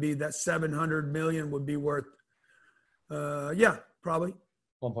 Probably be that $700 million would be worth. Probably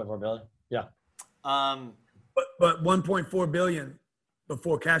 1.4 billion. Yeah. But 1.4 billion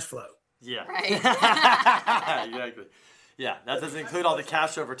before cash flow. Yeah. Right. Exactly. Yeah. That doesn't include all the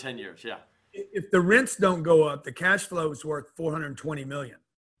cash over 10 years. Yeah. If the rents don't go up, the cash flow is worth 420 million.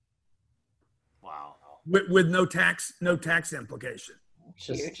 Wow. With no tax implication.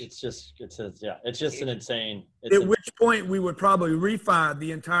 It's just an insane. At which point we would probably refi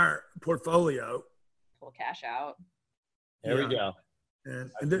the entire portfolio. pull cash out. There we go.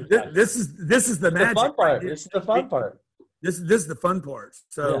 And this is the magic. The fun part. This is the fun part. This is the fun part.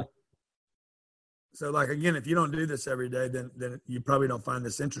 So like again, if you don't do this every day, then you probably don't find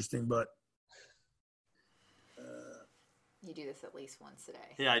this interesting. But you do this at least once a day.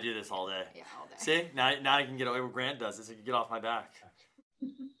 Yeah, I do this all day. Yeah, all day. See, now I can get away with Grant does this. I can get off my back.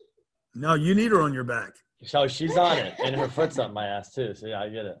 no, you need her on your back. So she's on it, and her foot's up my ass too. So yeah, I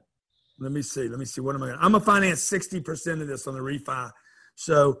get it. Let me see. What am I going to? I'm going to finance 60% of this on the refi.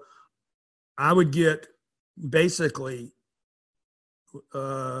 So I would get basically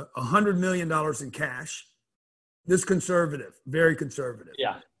 $100 million in cash. This conservative, very conservative.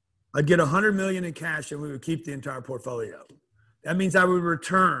 Yeah. I'd get $100 million in cash and we would keep the entire portfolio. That means I would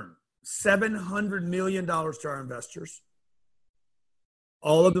return $700 million to our investors.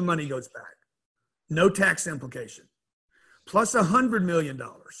 All of the money goes back. No tax implication. Plus $100 million.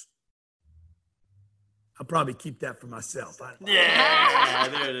 I'll probably keep that for myself. Yeah,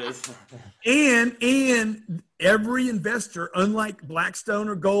 there it is. And every investor, unlike Blackstone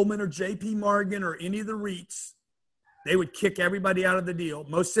or Goldman or JP Morgan or any of the REITs, they would kick everybody out of the deal.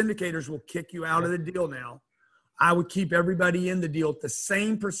 Most syndicators will kick you out of the deal now. I would keep everybody in the deal at the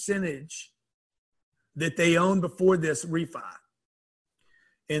same percentage that they owned before this refi.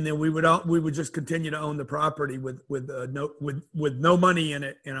 And then we would just continue to own the property with no money in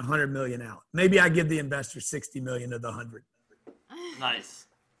it and $100 million out. Maybe I give the investor $60 million of the 100. Nice.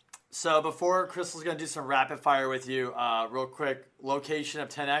 So before Crystal's going to do some rapid fire with you, real quick, location of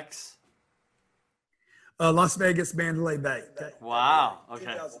 10X. Las Vegas, Mandalay Bay. Okay. Wow.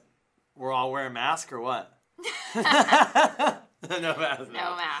 Okay. We're all wearing masks or what? No mask.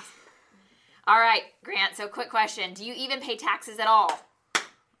 No mask. All right, Grant. So quick question. Do you even pay taxes at all?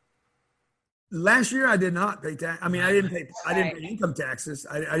 Last year I did not pay tax. I mean, I didn't pay income taxes.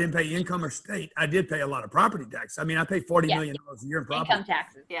 I didn't pay income or state. I did pay a lot of property tax. I mean, I pay $40 million a year in property. Income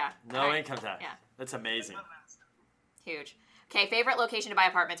taxes. Yeah. No income tax. Yeah. That's amazing. Huge. Okay, favorite location to buy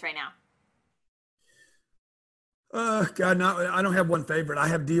apartments right now? God, I don't have one favorite. I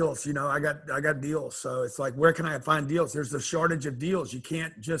have deals. I got deals. So it's like, where can I find deals? There's a shortage of deals. You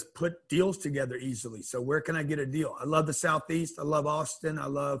can't just put deals together easily. So where can I get a deal? I love the Southeast. I love Austin. I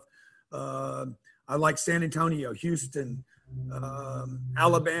like San Antonio, Houston,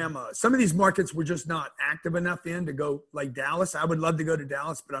 Alabama. Some of these markets we're just not active enough in to go, like Dallas. I would love to go to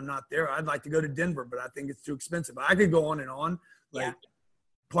Dallas, but I'm not there. I'd like to go to Denver, but I think it's too expensive. I could go on and on. Like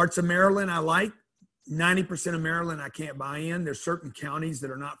parts of Maryland I like. 90% of Maryland I can't buy in. There's certain counties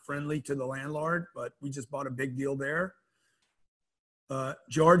that are not friendly to the landlord, but we just bought a big deal there.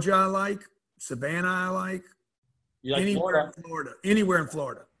 Georgia I like. Savannah I like. You like Anywhere in Florida. Anywhere in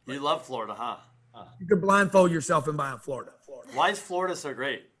Florida. You love Florida, huh? You could blindfold yourself and buy in Florida. Why is Florida so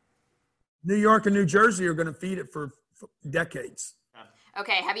great? New York and New Jersey are going to feed it for decades.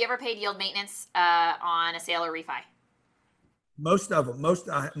 Okay, have you ever paid yield maintenance on a sale or refi? Most of them. Most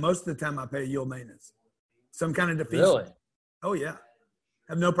of the time I pay yield maintenance. Some kind of defeat. Really? Oh, yeah.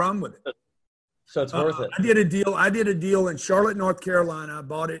 I have no problem with it. So it's worth it. I did a deal in Charlotte, North Carolina. I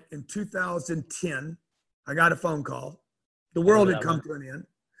bought it in 2010. I got a phone call. The world had come to an end.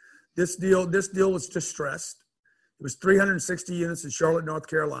 This deal was distressed. It was 360 units in Charlotte, North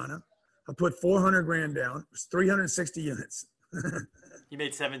Carolina. I put 400 grand down. It was 360 units. You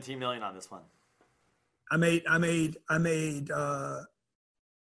made 17 million on this one. I made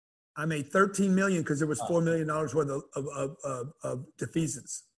 13 million because there was $4 million worth of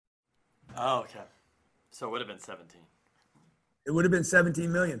defeasance. Oh, okay. So it would have been 17. It would have been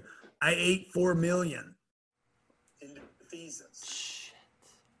 17 million. I ate 4 million in defeasance. Shit.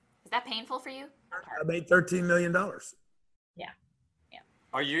 Is that painful for you? I made $13 million. Yeah.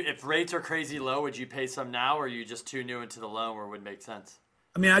 Are you, if rates are crazy low, would you pay some now, or are you just too new into the loan where it would make sense?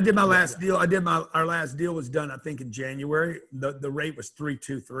 I mean, I did my last deal. Our last deal was done, I think, in January. The rate was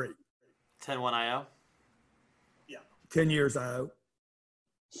 3.23. 10-1 IO? Yeah. 10 years IO.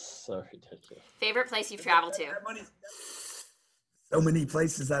 So ridiculous. Favorite place you've traveled to? So many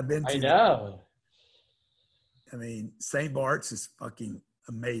places I've been to. I know. I mean, St. Bart's is fucking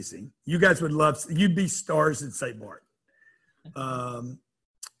amazing. You guys would love, you'd be stars in St. Bart.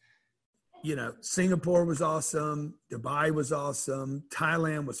 Singapore was awesome. Dubai was awesome.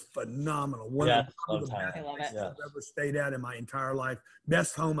 Thailand was phenomenal. One of the best I love it. I've ever stayed at in my entire life.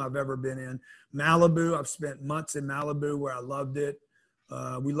 Best home I've ever been in. Malibu, I've spent months in Malibu where I loved it.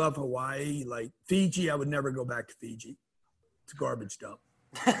 We love Hawaii. Like Fiji, I would never go back to Fiji. It's a garbage dump.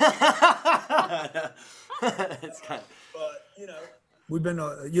 It's kind of, But, we've been,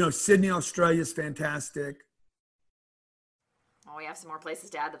 Sydney, Australia is fantastic. Oh, we have some more places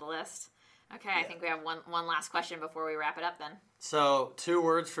to add to the list. Okay, I think we have one last question before we wrap it up then. so 2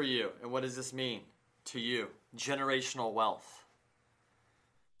 words for you. And what does this mean to you? Generational wealth.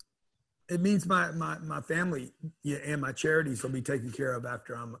 It means my family and my charities will be taken care of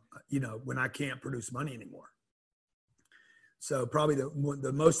after I'm, when I can't produce money anymore. So probably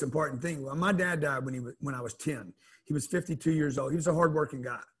the most important thing. Well, my dad died when I was 10. He was 52 years old. He was a hardworking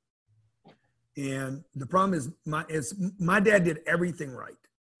guy. And the problem is my dad did everything right.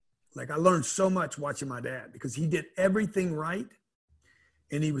 Like I learned so much watching my dad because he did everything right.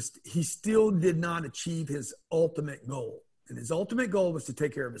 And he still did not achieve his ultimate goal. And his ultimate goal was to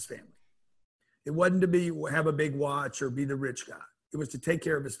take care of his family. It wasn't to have a big watch or be the rich guy. It was to take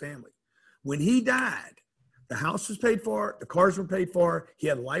care of his family. When he died, the house was paid for, the cars were paid for, he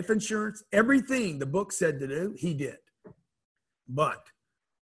had life insurance, everything the book said to do, he did. But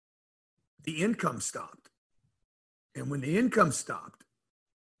the income stopped. And when the income stopped,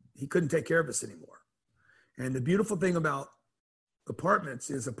 he couldn't take care of us anymore. And the beautiful thing about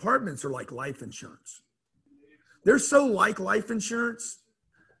apartments is apartments are like life insurance. They're so like life insurance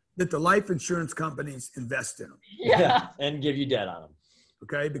that the life insurance companies invest in them. Yeah. And give you debt on them.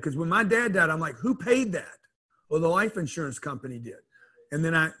 Okay. Because when my dad died, I'm like, who paid that? Well, the life insurance company did. And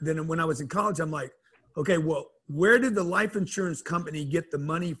then when I was in college, I'm like, okay, well, where did the life insurance company get the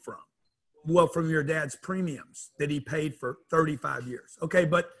money from? Well, from your dad's premiums that he paid for 35 years. Okay.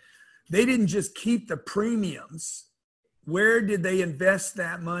 But they didn't just keep the premiums. Where did they invest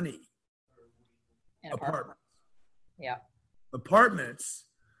that money? In apartments. Yeah. Apartments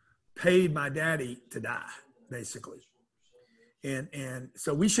paid my daddy to die, basically. And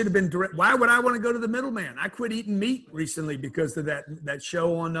so we should have been direct. Why would I want to go to the middleman? I quit eating meat recently because of that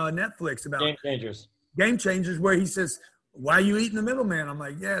show on Netflix about Game Changers, where he says, why are you eating the middleman? I'm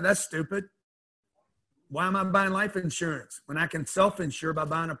like, yeah, that's stupid. Why am I buying life insurance when I can self-insure by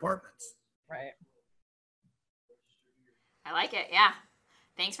buying apartments? Right. I like it. Yeah.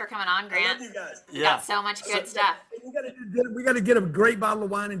 Thanks for coming on, Grant. I love you guys. You got so much good stuff. We got to get a great bottle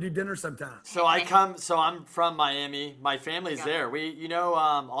of wine and do dinner sometime. So I'm from Miami. My family's there.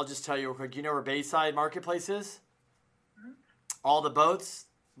 I'll just tell you real quick. You know where Bayside Marketplace is? All the boats.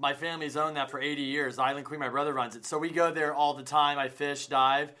 My family's owned that for 80 years. Island Queen, my brother runs it. So we go there all the time. I fish,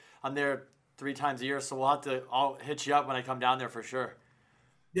 dive. I'm there 3 times a year, so I'll hit you up when I come down there for sure.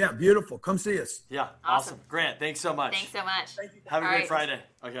 Yeah, beautiful. Come see us. Yeah, awesome. Grant, thanks so much. Thanks so much. Have a great Friday.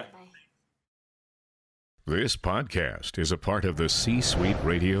 Okay. Bye. This podcast is a part of the C-Suite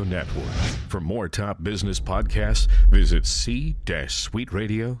Radio Network. For more top business podcasts, visit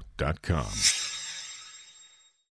c-suiteradio.com.